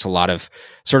think there's just a lot of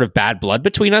sort of bad blood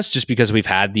between us just because we've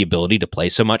had the ability to play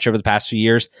so much over the past few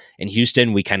years. In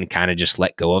Houston, we can kind of just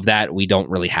let go of that. We don't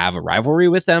really have a rivalry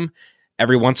with them.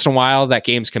 Every once in a while, that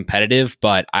game's competitive,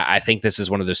 but I think this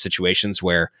is one of those situations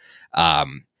where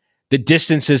the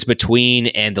distances between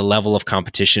and the level of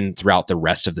competition throughout the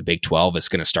rest of the Big 12 is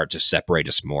going to start to separate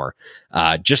us more.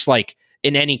 Just like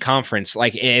in any conference,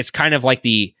 like it's kind of like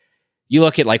you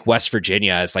look at like West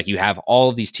Virginia, it's like you have all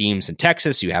of these teams in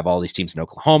Texas, you have all these teams in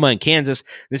Oklahoma and Kansas.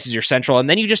 This is your central, and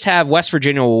then you just have West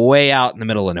Virginia way out in the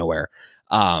middle of nowhere.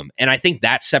 And I think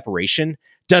that separation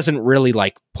doesn't really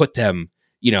like put them,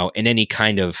 in any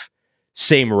kind of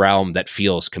same realm that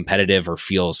feels competitive or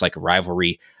feels like a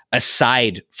rivalry,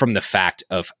 aside from the fact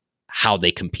of how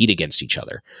they compete against each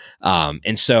other.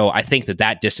 And so I think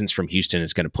that distance from Houston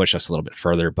is going to push us a little bit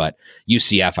further, but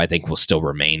UCF, I think, will still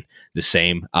remain the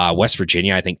same. West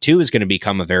Virginia, I think, too, is going to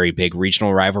become a very big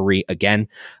regional rivalry again.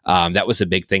 That was a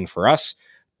big thing for us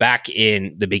back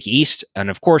in the Big East.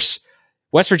 And of course,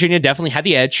 West Virginia definitely had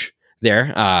the edge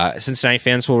there. Cincinnati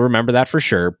fans will remember that for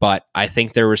sure. But I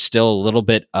think there was still a little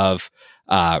bit of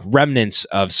remnants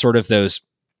of sort of those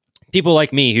people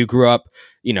like me who grew up,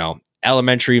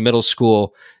 elementary, middle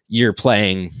school, you're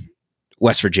playing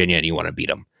West Virginia and you want to beat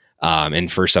them.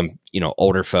 And for some,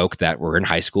 older folk that were in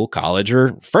high school, college,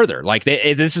 or further, like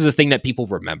this is a thing that people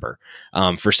remember.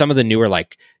 For some of the newer,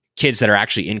 like kids that are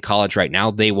actually in college right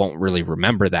now, they won't really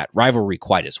remember that rivalry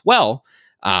quite as well.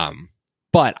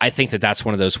 But I think that's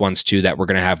one of those ones too, that we're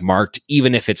going to have marked,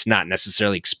 even if it's not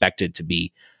necessarily expected to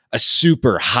be a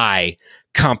super high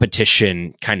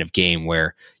competition kind of game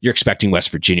where you're expecting West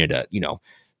Virginia to,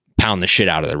 pound the shit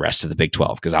out of the rest of the Big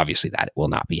 12, because obviously that will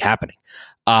not be happening.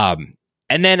 And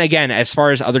then again, as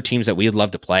far as other teams that we would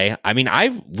love to play, I mean, I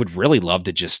would really love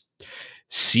to just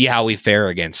see how we fare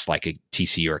against like a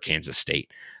TCU or Kansas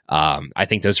State. I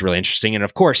think those are really interesting. And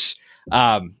of course,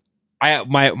 the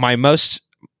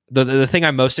thing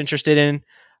I'm most interested in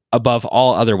above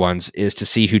all other ones is to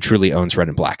see who truly owns red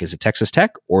and black. Is it Texas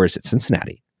Tech or is it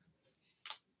Cincinnati?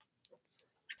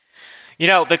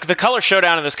 The color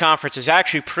showdown in this conference is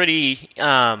actually pretty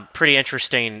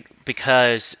interesting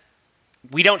because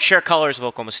we don't share colors with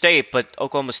Oklahoma State, but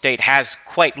Oklahoma State has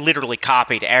quite literally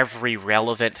copied every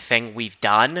relevant thing we've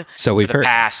done for the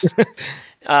past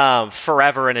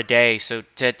forever and a day. So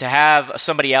to have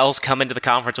somebody else come into the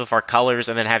conference with our colors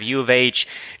and then have U of H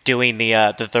doing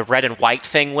the red and white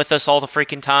thing with us all the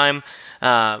freaking time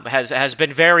has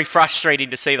been very frustrating,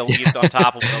 to say the least, on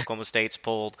top of what Oklahoma State's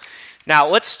pulled. Now,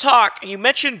 let's talk. You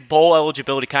mentioned bowl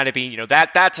eligibility kind of being,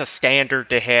 that's a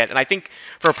standard to hit. And I think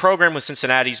for a program with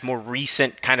Cincinnati's more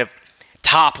recent kind of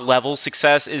top-level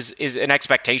success is an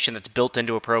expectation that's built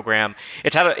into a program.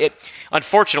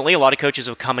 Unfortunately, a lot of coaches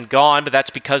have come and gone, but that's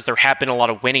because there have been a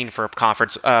lot of winning for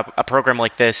a program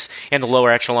like this in the lower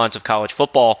echelons of college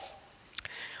football.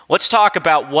 Let's talk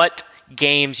about what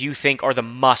games you think are the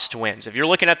must-wins. If you're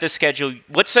looking at this schedule,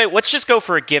 let's just go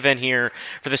for a given here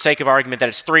for the sake of argument that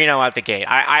it's 3-0 out the gate.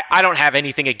 I don't have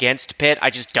anything against Pitt. I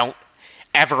just don't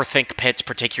ever think Pitt's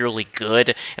particularly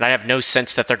good, and I have no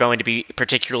sense that they're going to be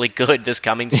particularly good this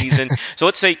coming season. So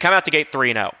let's say come out the gate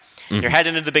 3-0. Mm-hmm. You're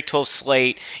heading into the Big 12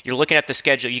 slate. You're looking at the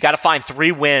schedule. You got to find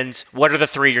 3 wins. What are the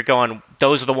 3 you're going,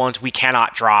 those are the ones we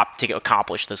cannot drop to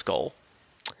accomplish this goal?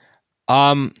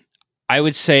 I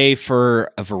would say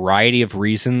for a variety of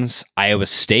reasons, Iowa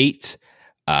State,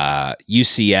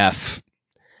 UCF,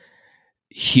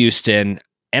 Houston,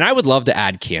 and I would love to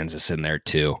add Kansas in there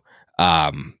too.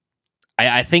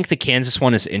 I think the Kansas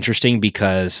one is interesting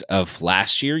because of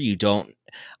last year.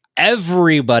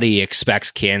 Everybody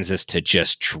expects Kansas to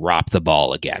just drop the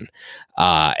ball again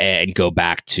and go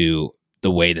back to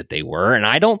the way that they were. And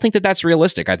I don't think that that's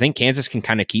realistic. I think Kansas can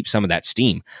kind of keep some of that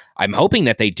steam. I'm hoping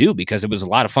that they do, because it was a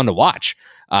lot of fun to watch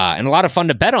and a lot of fun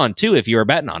to bet on too, if you were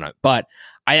betting on it. But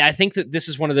I think that this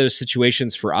is one of those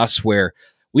situations for us where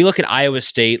we look at Iowa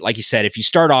State, like you said, if you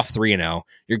start off 3-0,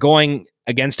 you're going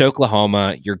against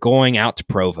Oklahoma, you're going out to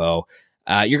Provo,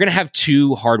 you're going to have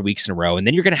 2 hard weeks in a row, and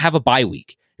then you're going to have a bye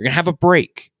week. You're going to have a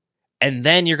break, and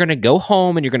then you're going to go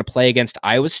home and you're going to play against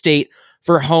Iowa State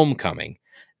for homecoming.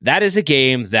 That is a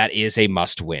game that is a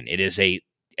must win. It is a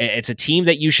It's a team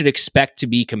that you should expect to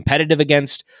be competitive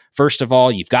against. First of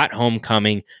all, you've got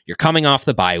homecoming. You're coming off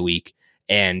the bye week,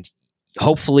 and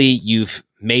hopefully you've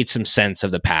made some sense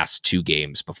of the past 2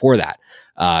 games before that.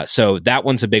 So that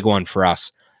one's a big one for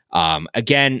us.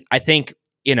 Again, I think,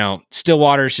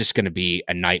 Stillwater is just going to be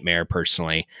a nightmare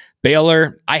personally.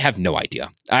 Baylor, I have no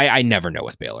idea. I never know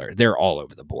with Baylor. They're all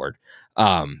over the board.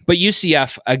 But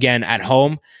UCF, again, at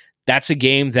home, that's a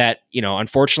game that,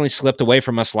 unfortunately slipped away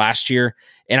from us last year.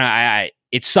 And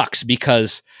it sucks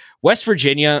because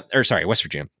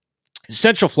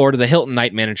Central Florida, the Hilton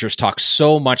Knight managers talk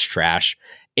so much trash,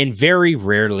 and very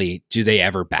rarely do they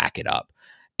ever back it up.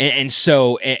 And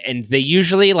so they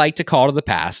usually like to call to the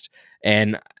past,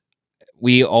 and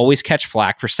we always catch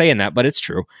flack for saying that, but it's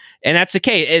true. And that's the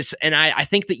case. And I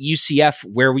think that UCF,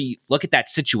 where we look at that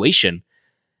situation,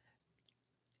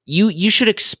 you should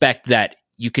expect that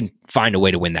you can find a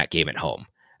way to win that game at home,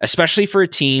 especially for a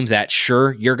team that,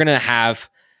 sure, you're going to have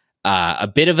a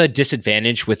bit of a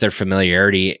disadvantage with their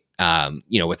familiarity,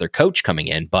 with their coach coming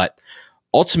in, but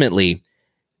ultimately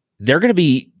they're going to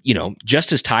be,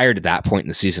 just as tired at that point in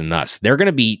the season as us. They're going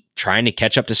to be trying to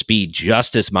catch up to speed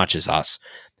just as much as us.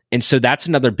 And so that's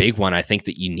another big one I think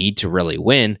that you need to really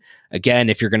win. Again,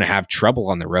 if you're going to have trouble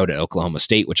on the road at Oklahoma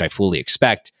State, which I fully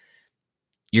expect,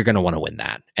 you're going to want to win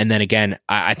that. And then again,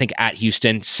 I think at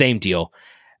Houston, same deal.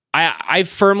 I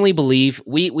firmly believe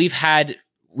we've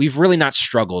really not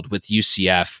struggled with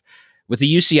UCF, with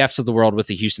the UCFs of the world, with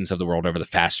the Houstons of the world over the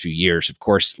past few years. Of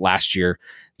course, last year,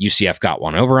 UCF got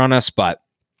one over on us, but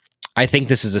I think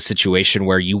this is a situation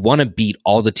where you want to beat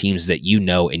all the teams that you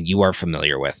know and you are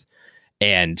familiar with.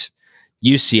 And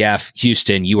UCF,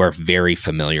 Houston, you are very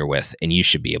familiar with, and you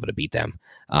should be able to beat them.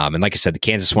 And like I said, the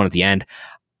Kansas one at the end,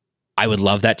 I would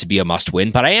love that to be a must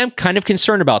win, but I am kind of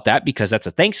concerned about that because that's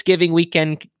a Thanksgiving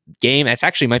weekend game. It's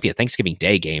actually might be a Thanksgiving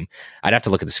Day game. I'd have to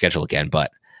look at the schedule again,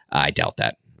 but I doubt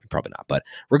that. Probably not. But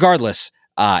regardless,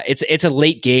 it's a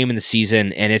late game in the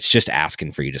season, and it's just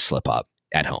asking for you to slip up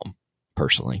at home,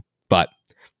 personally. But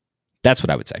that's what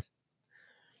I would say.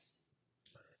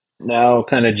 Now,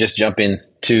 kind of just jumping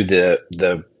to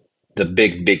the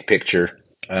big picture.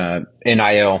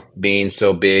 NIL being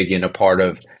so big and a part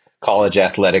of college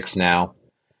athletics now.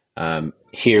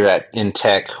 Here in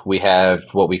Tech, we have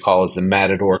what we call as the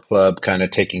Matador Club, kind of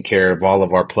taking care of all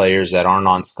of our players that aren't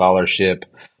on scholarship.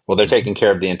 Well, they're taking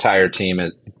care of the entire team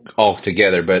all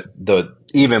together, but the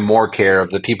even more care of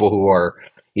the people who are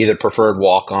either preferred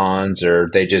walk-ons or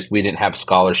we didn't have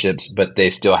scholarships, but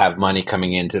they still have money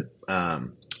coming in to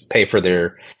pay for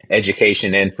their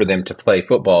education and for them to play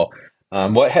football.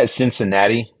 What has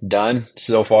Cincinnati done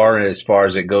so far as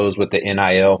it goes with the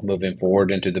NIL moving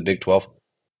forward into the Big 12?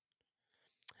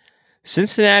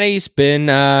 Cincinnati's been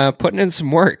putting in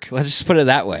some work. Let's just put it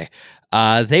that way.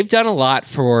 They've done a lot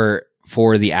for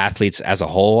the athletes as a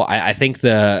whole. I think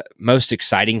the most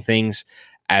exciting things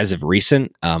as of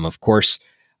recent, of course,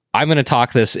 I'm going to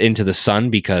talk this into the sun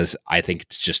because I think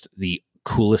it's just the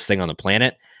coolest thing on the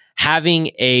planet.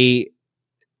 Having a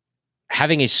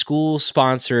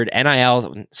school-sponsored,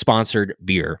 NIL-sponsored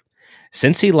beer.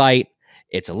 Cincy Light,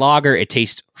 it's a lager. It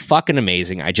tastes fucking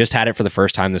amazing. I just had it for the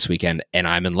first time this weekend, and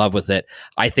I'm in love with it.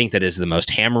 I think that is the most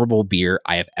hammerable beer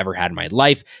I have ever had in my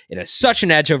life. It has such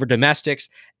an edge over domestics,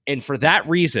 and for that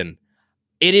reason,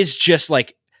 it is just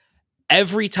like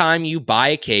every time you buy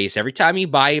a case, every time you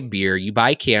buy a beer, you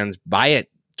buy cans, buy a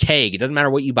keg, it doesn't matter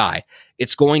what you buy,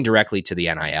 it's going directly to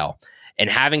the NIL. And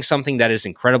having something that is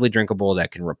incredibly drinkable,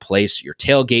 that can replace your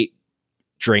tailgate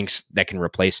drinks, that can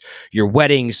replace your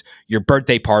weddings, your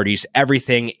birthday parties,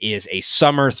 everything is a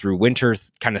summer through winter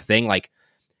kind of thing. Like,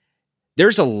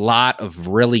 there's a lot of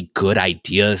really good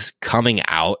ideas coming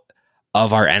out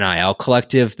of our NIL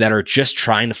collective that are just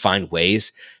trying to find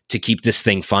ways to keep this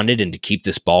thing funded and to keep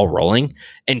this ball rolling.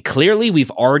 And clearly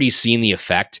we've already seen the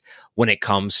effect when it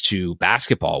comes to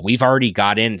basketball. We've already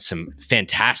got in some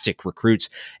fantastic recruits,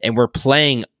 and we're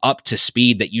playing up to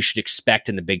speed that you should expect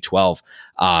in the Big 12.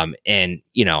 And,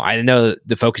 I know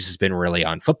the focus has been really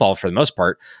on football for the most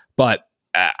part, but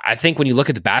I think when you look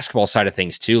at the basketball side of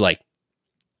things too, like,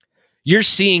 you're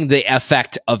seeing the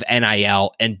effect of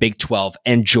NIL and Big 12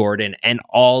 and Jordan and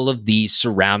all of these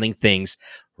surrounding things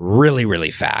really,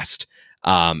 really fast.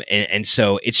 And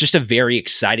so it's just a very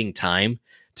exciting time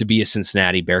to be a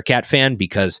Cincinnati Bearcat fan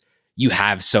because you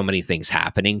have so many things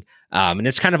happening. And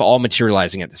it's kind of all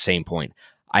materializing at the same point.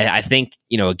 I think,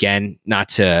 again, not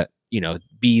to,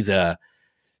 be the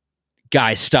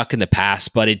guy stuck in the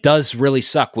past, but it does really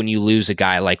suck when you lose a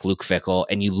guy like Luke Fickell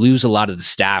and you lose a lot of the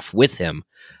staff with him.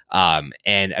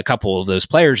 And a couple of those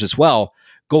players as well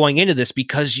going into this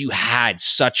because you had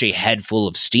such a head full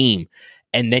of steam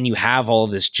and then you have all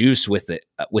of this juice with it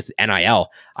with NIL.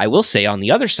 I will say on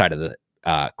the other side of the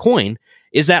coin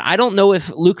is that I don't know if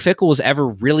Luke Fickell was ever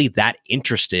really that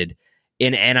interested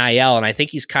in NIL, and I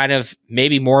think he's kind of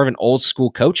maybe more of an old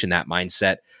school coach in that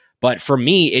mindset. But for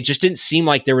me, it just didn't seem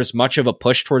like there was much of a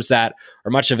push towards that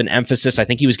or much of an emphasis. I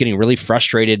think he was getting really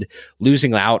frustrated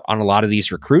losing out on a lot of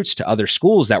these recruits to other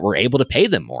schools that were able to pay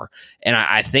them more. And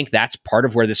I think that's part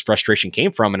of where this frustration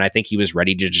came from. And I think he was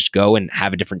ready to just go and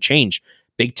have a different change.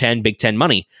 Big Ten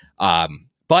money.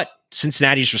 But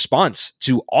Cincinnati's response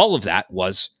to all of that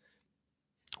was,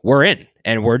 we're in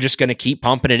and we're just going to keep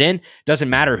pumping it in. Doesn't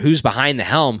matter who's behind the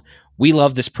helm. We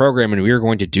love this program and we are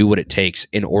going to do what it takes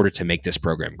in order to make this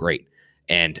program great.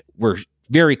 And we're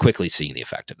very quickly seeing the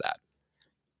effect of that.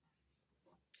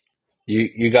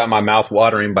 You got my mouth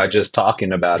watering by just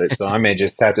talking about it. So I may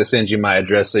just have to send you my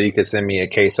address so you can send me a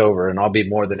case over, and I'll be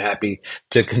more than happy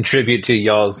to contribute to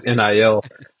y'all's NIL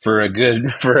for a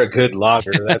good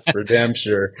lager. That's for damn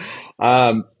sure.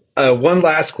 One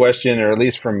last question, or at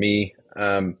least from me.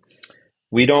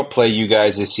 We don't play you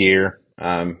guys this year.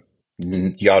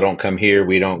 Y'all don't come here.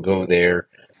 We don't go there.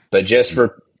 But just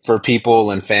for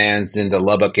people and fans in the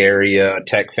Lubbock area,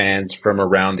 Tech fans from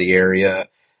around the area,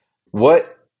 what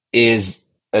is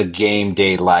a game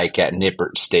day like at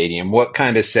Nippert Stadium? What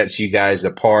kind of sets you guys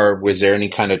apart? Was there any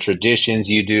kind of traditions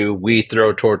you do? We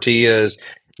throw tortillas.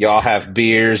 Y'all have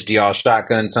beers. Do y'all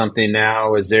shotgun something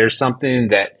now? Is there something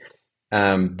that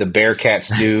the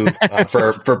Bearcats do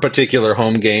for particular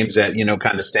home games that,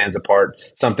 kind of stands apart,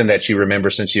 something that you remember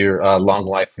since you're a long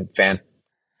life fan?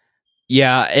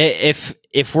 Yeah,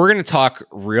 if we're going to talk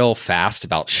real fast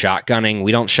about shotgunning,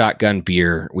 we don't shotgun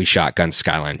beer, we shotgun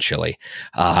Skyline chili.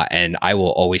 And I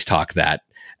will always talk that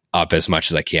up as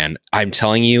much as I can. I'm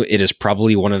telling you, it is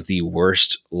probably one of the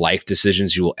worst life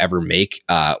decisions you will ever make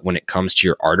when it comes to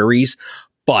your arteries.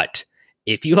 But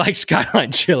if you like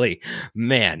Skyline chili,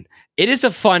 man, it is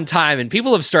a fun time, and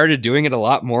people have started doing it a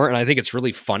lot more, and I think it's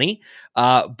really funny.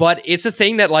 But it's a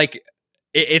thing that, like,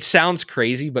 it sounds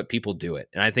crazy, but people do it,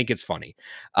 and I think it's funny.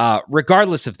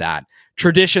 Regardless of that,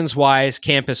 traditions-wise,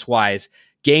 campus-wise,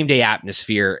 game day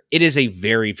atmosphere, it is a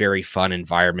very, very fun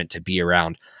environment to be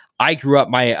around. I grew up,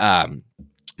 my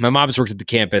mom's worked at the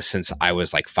campus since I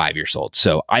was like 5 years old,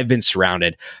 so I've been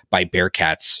surrounded by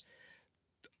Bearcats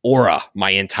aura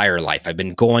my entire life. I've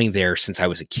been going there since I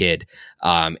was a kid,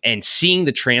 and seeing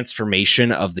the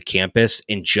transformation of the campus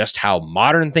and just how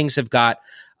modern things have got.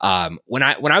 When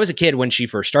I was a kid, when she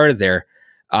first started there,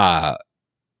 the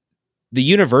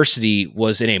university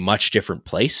was in a much different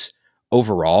place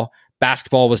overall.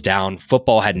 Basketball was down.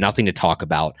 Football had nothing to talk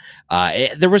about.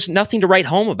 There was nothing to write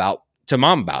home about to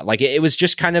mom about. Like, it was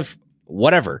just kind of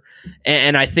whatever.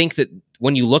 And I think that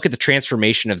when you look at the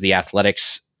transformation of the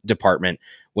athletics department,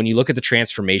 when you look at the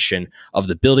transformation of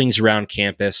the buildings around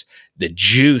campus, the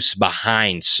juice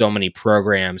behind so many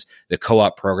programs, the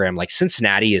co-op program, like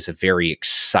Cincinnati is a very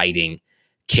exciting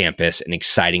campus, an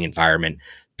exciting environment.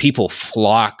 People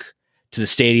flock to the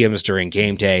stadiums during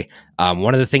game day.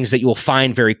 One of the things that you will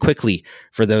find very quickly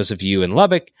for those of you in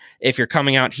Lubbock, if you're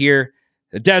coming out here,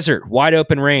 the desert, wide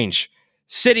open range.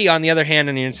 City, on the other hand,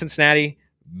 and in Cincinnati,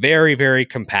 very, very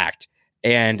compact.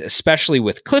 And especially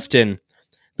with Clifton,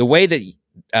 the way that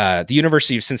the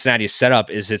University of Cincinnati is set up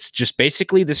is it's just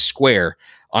basically this square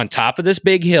on top of this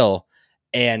big hill,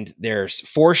 and there's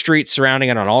 4 streets surrounding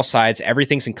it on all sides.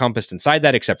 Everything's encompassed inside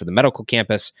that except for the medical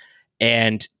campus,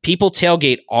 and people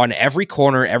tailgate on every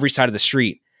corner, every side of the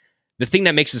street. The thing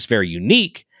that makes this very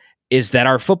unique is that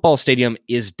our football stadium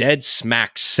is dead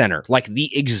smack center, like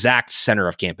the exact center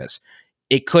of campus.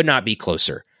 It could not be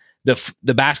closer.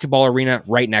 The basketball arena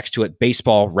right next to it,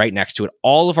 baseball right next to it.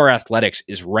 All of our athletics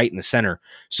is right in the center.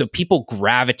 So people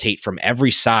gravitate from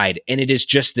every side, and it is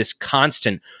just this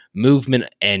constant movement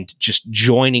and just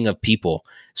joining of people.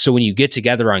 So when you get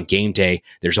together on game day,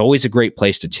 there's always a great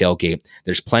place to tailgate.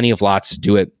 There's plenty of lots to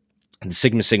do it. The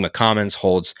Sigma Commons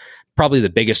holds probably the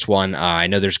biggest one. I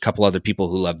know there's a couple other people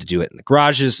who love to do it in the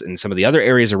garages and some of the other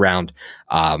areas around,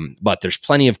 but there's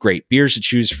plenty of great beers to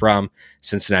choose from.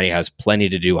 Cincinnati has plenty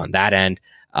to do on that end.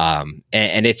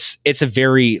 And it's a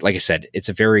very, like I said, it's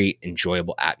a very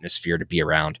enjoyable atmosphere to be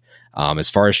around. As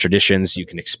far as traditions, you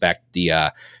can expect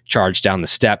the charge down the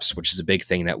steps, which is a big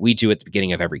thing that we do at the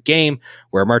beginning of every game,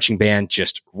 where a marching band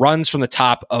just runs from the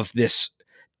top of this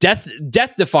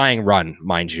death-defying run,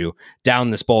 mind you,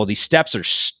 down this bowl. These steps are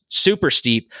super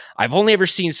steep. I've only ever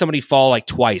seen somebody fall like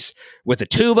twice with a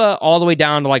tuba all the way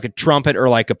down to like a trumpet or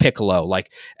like a piccolo.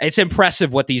 Like, it's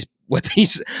impressive what these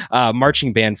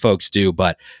marching band folks do,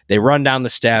 but they run down the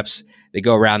steps, they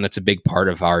go around. That's a big part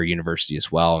of our university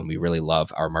as well, and we really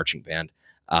love our marching band.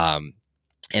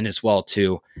 and as well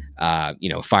to,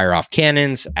 fire off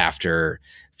cannons after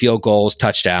field goals,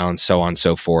 touchdowns, so on and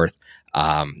so forth.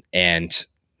 And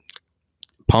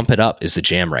pump it up is the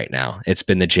jam right now. It's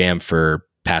been the jam for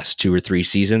past 2 or 3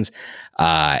 seasons.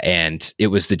 And it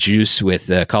was the juice with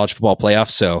the college football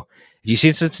playoffs. So if you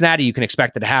see Cincinnati, you can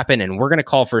expect it to happen. And we're going to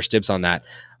call first dibs on that.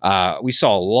 We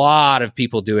saw a lot of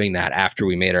people doing that after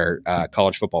we made our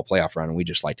college football playoff run. And we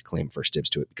just like to claim first dibs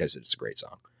to it because it's a great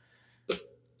song.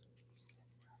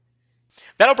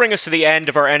 That'll bring us to the end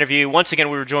of our interview. Once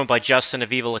again, we were joined by Justin of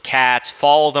Viva La Cats.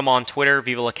 Follow them on Twitter,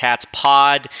 Viva La Cats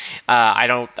Pod.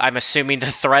 I'm assuming the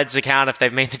Threads account, if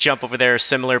they've made the jump over there, is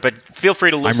similar, but feel free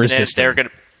to listen in. They're going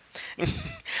to.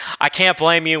 I can't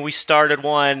blame you. We started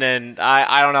one, and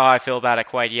I don't know how I feel about it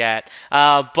quite yet.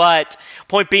 But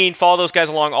point being, follow those guys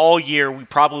along all year.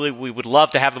 We would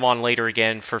love to have them on later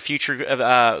again for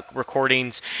future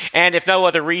recordings. And if no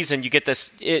other reason, you get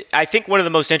this. I think one of the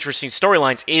most interesting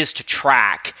storylines is to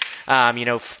track,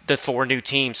 the 4 new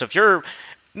teams. So if you're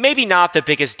maybe not the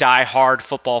biggest die-hard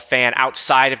football fan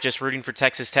outside of just rooting for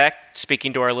Texas Tech,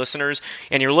 speaking to our listeners,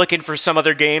 and you're looking for some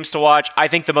other games to watch, I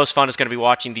think the most fun is going to be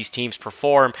watching these teams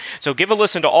perform. So give a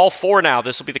listen to all 4 now.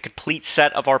 This will be the complete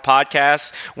set of our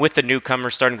podcasts with the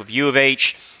newcomers, starting with U of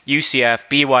H, UCF,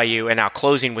 BYU, and now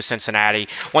closing with Cincinnati.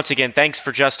 Once again, thanks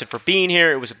for Justin for being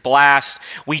here. It was a blast.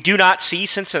 We do not see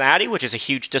Cincinnati, which is a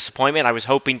huge disappointment. I was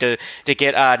hoping to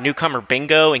get newcomer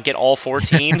bingo and get all 4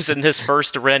 teams in this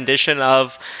first rendition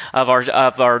of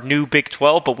our new Big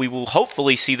 12, but we will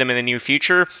hopefully see them in the near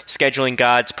future, scheduling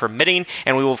gods permitting,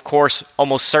 and we will, of course,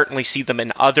 almost certainly see them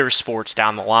in other sports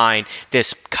down the line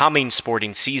this coming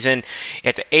sporting season.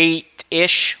 It's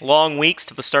 8-ish long weeks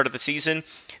to the start of the season.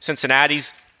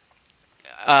 Cincinnati's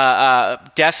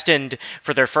destined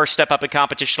for their first step up in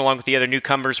competition along with the other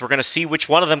newcomers. We're going to see which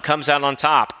one of them comes out on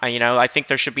top. I think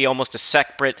there should be almost a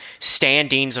separate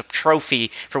standings of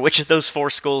trophy for which of those 4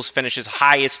 schools finishes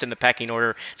highest in the pecking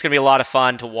order. It's going to be a lot of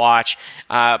fun to watch.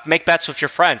 Make bets with your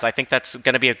friends. I think that's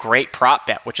going to be a great prop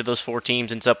bet, which of those 4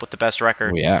 teams ends up with the best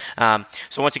record. Oh, yeah.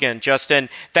 So once again, Justin,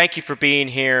 thank you for being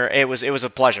here. It was a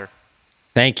pleasure.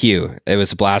 Thank you. It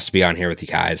was a blast to be on here with you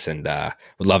guys, and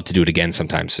would love to do it again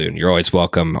sometime soon. You're always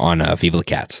welcome on Viva La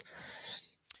Cats.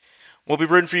 We'll be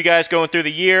rooting for you guys going through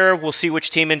the year. We'll see which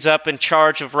team ends up in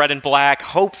charge of red and black,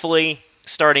 hopefully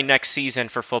starting next season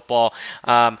for football.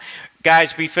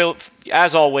 Guys,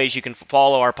 as always, you can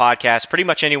follow our podcast pretty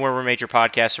much anywhere where major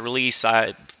podcasts are released.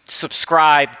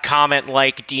 Subscribe, comment,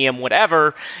 like, DM,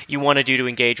 whatever you want to do to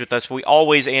engage with us. We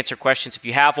always answer questions. If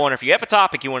you have one, or if you have a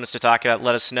topic you want us to talk about,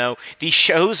 let us know. These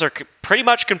shows are pretty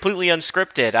much completely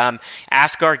unscripted.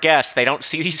 Ask our guests. They don't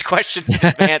see these questions in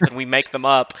advance, and we make them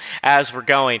up as we're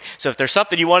going. So if there's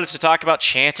something you want us to talk about,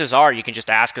 chances are you can just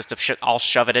ask us to. I'll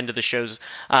shove it into the shows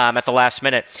at the last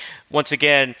minute. Once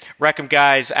again, Wreckham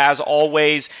guys, as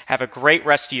always, have a great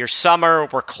rest of your summer.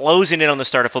 We're closing in on the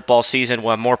start of football season.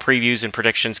 We'll have more previews and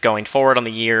predictions going forward on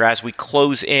the year as we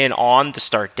close in on the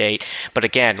start date. But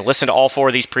again, listen to all 4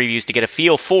 of these previews to get a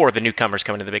feel for the newcomers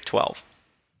coming to the Big 12.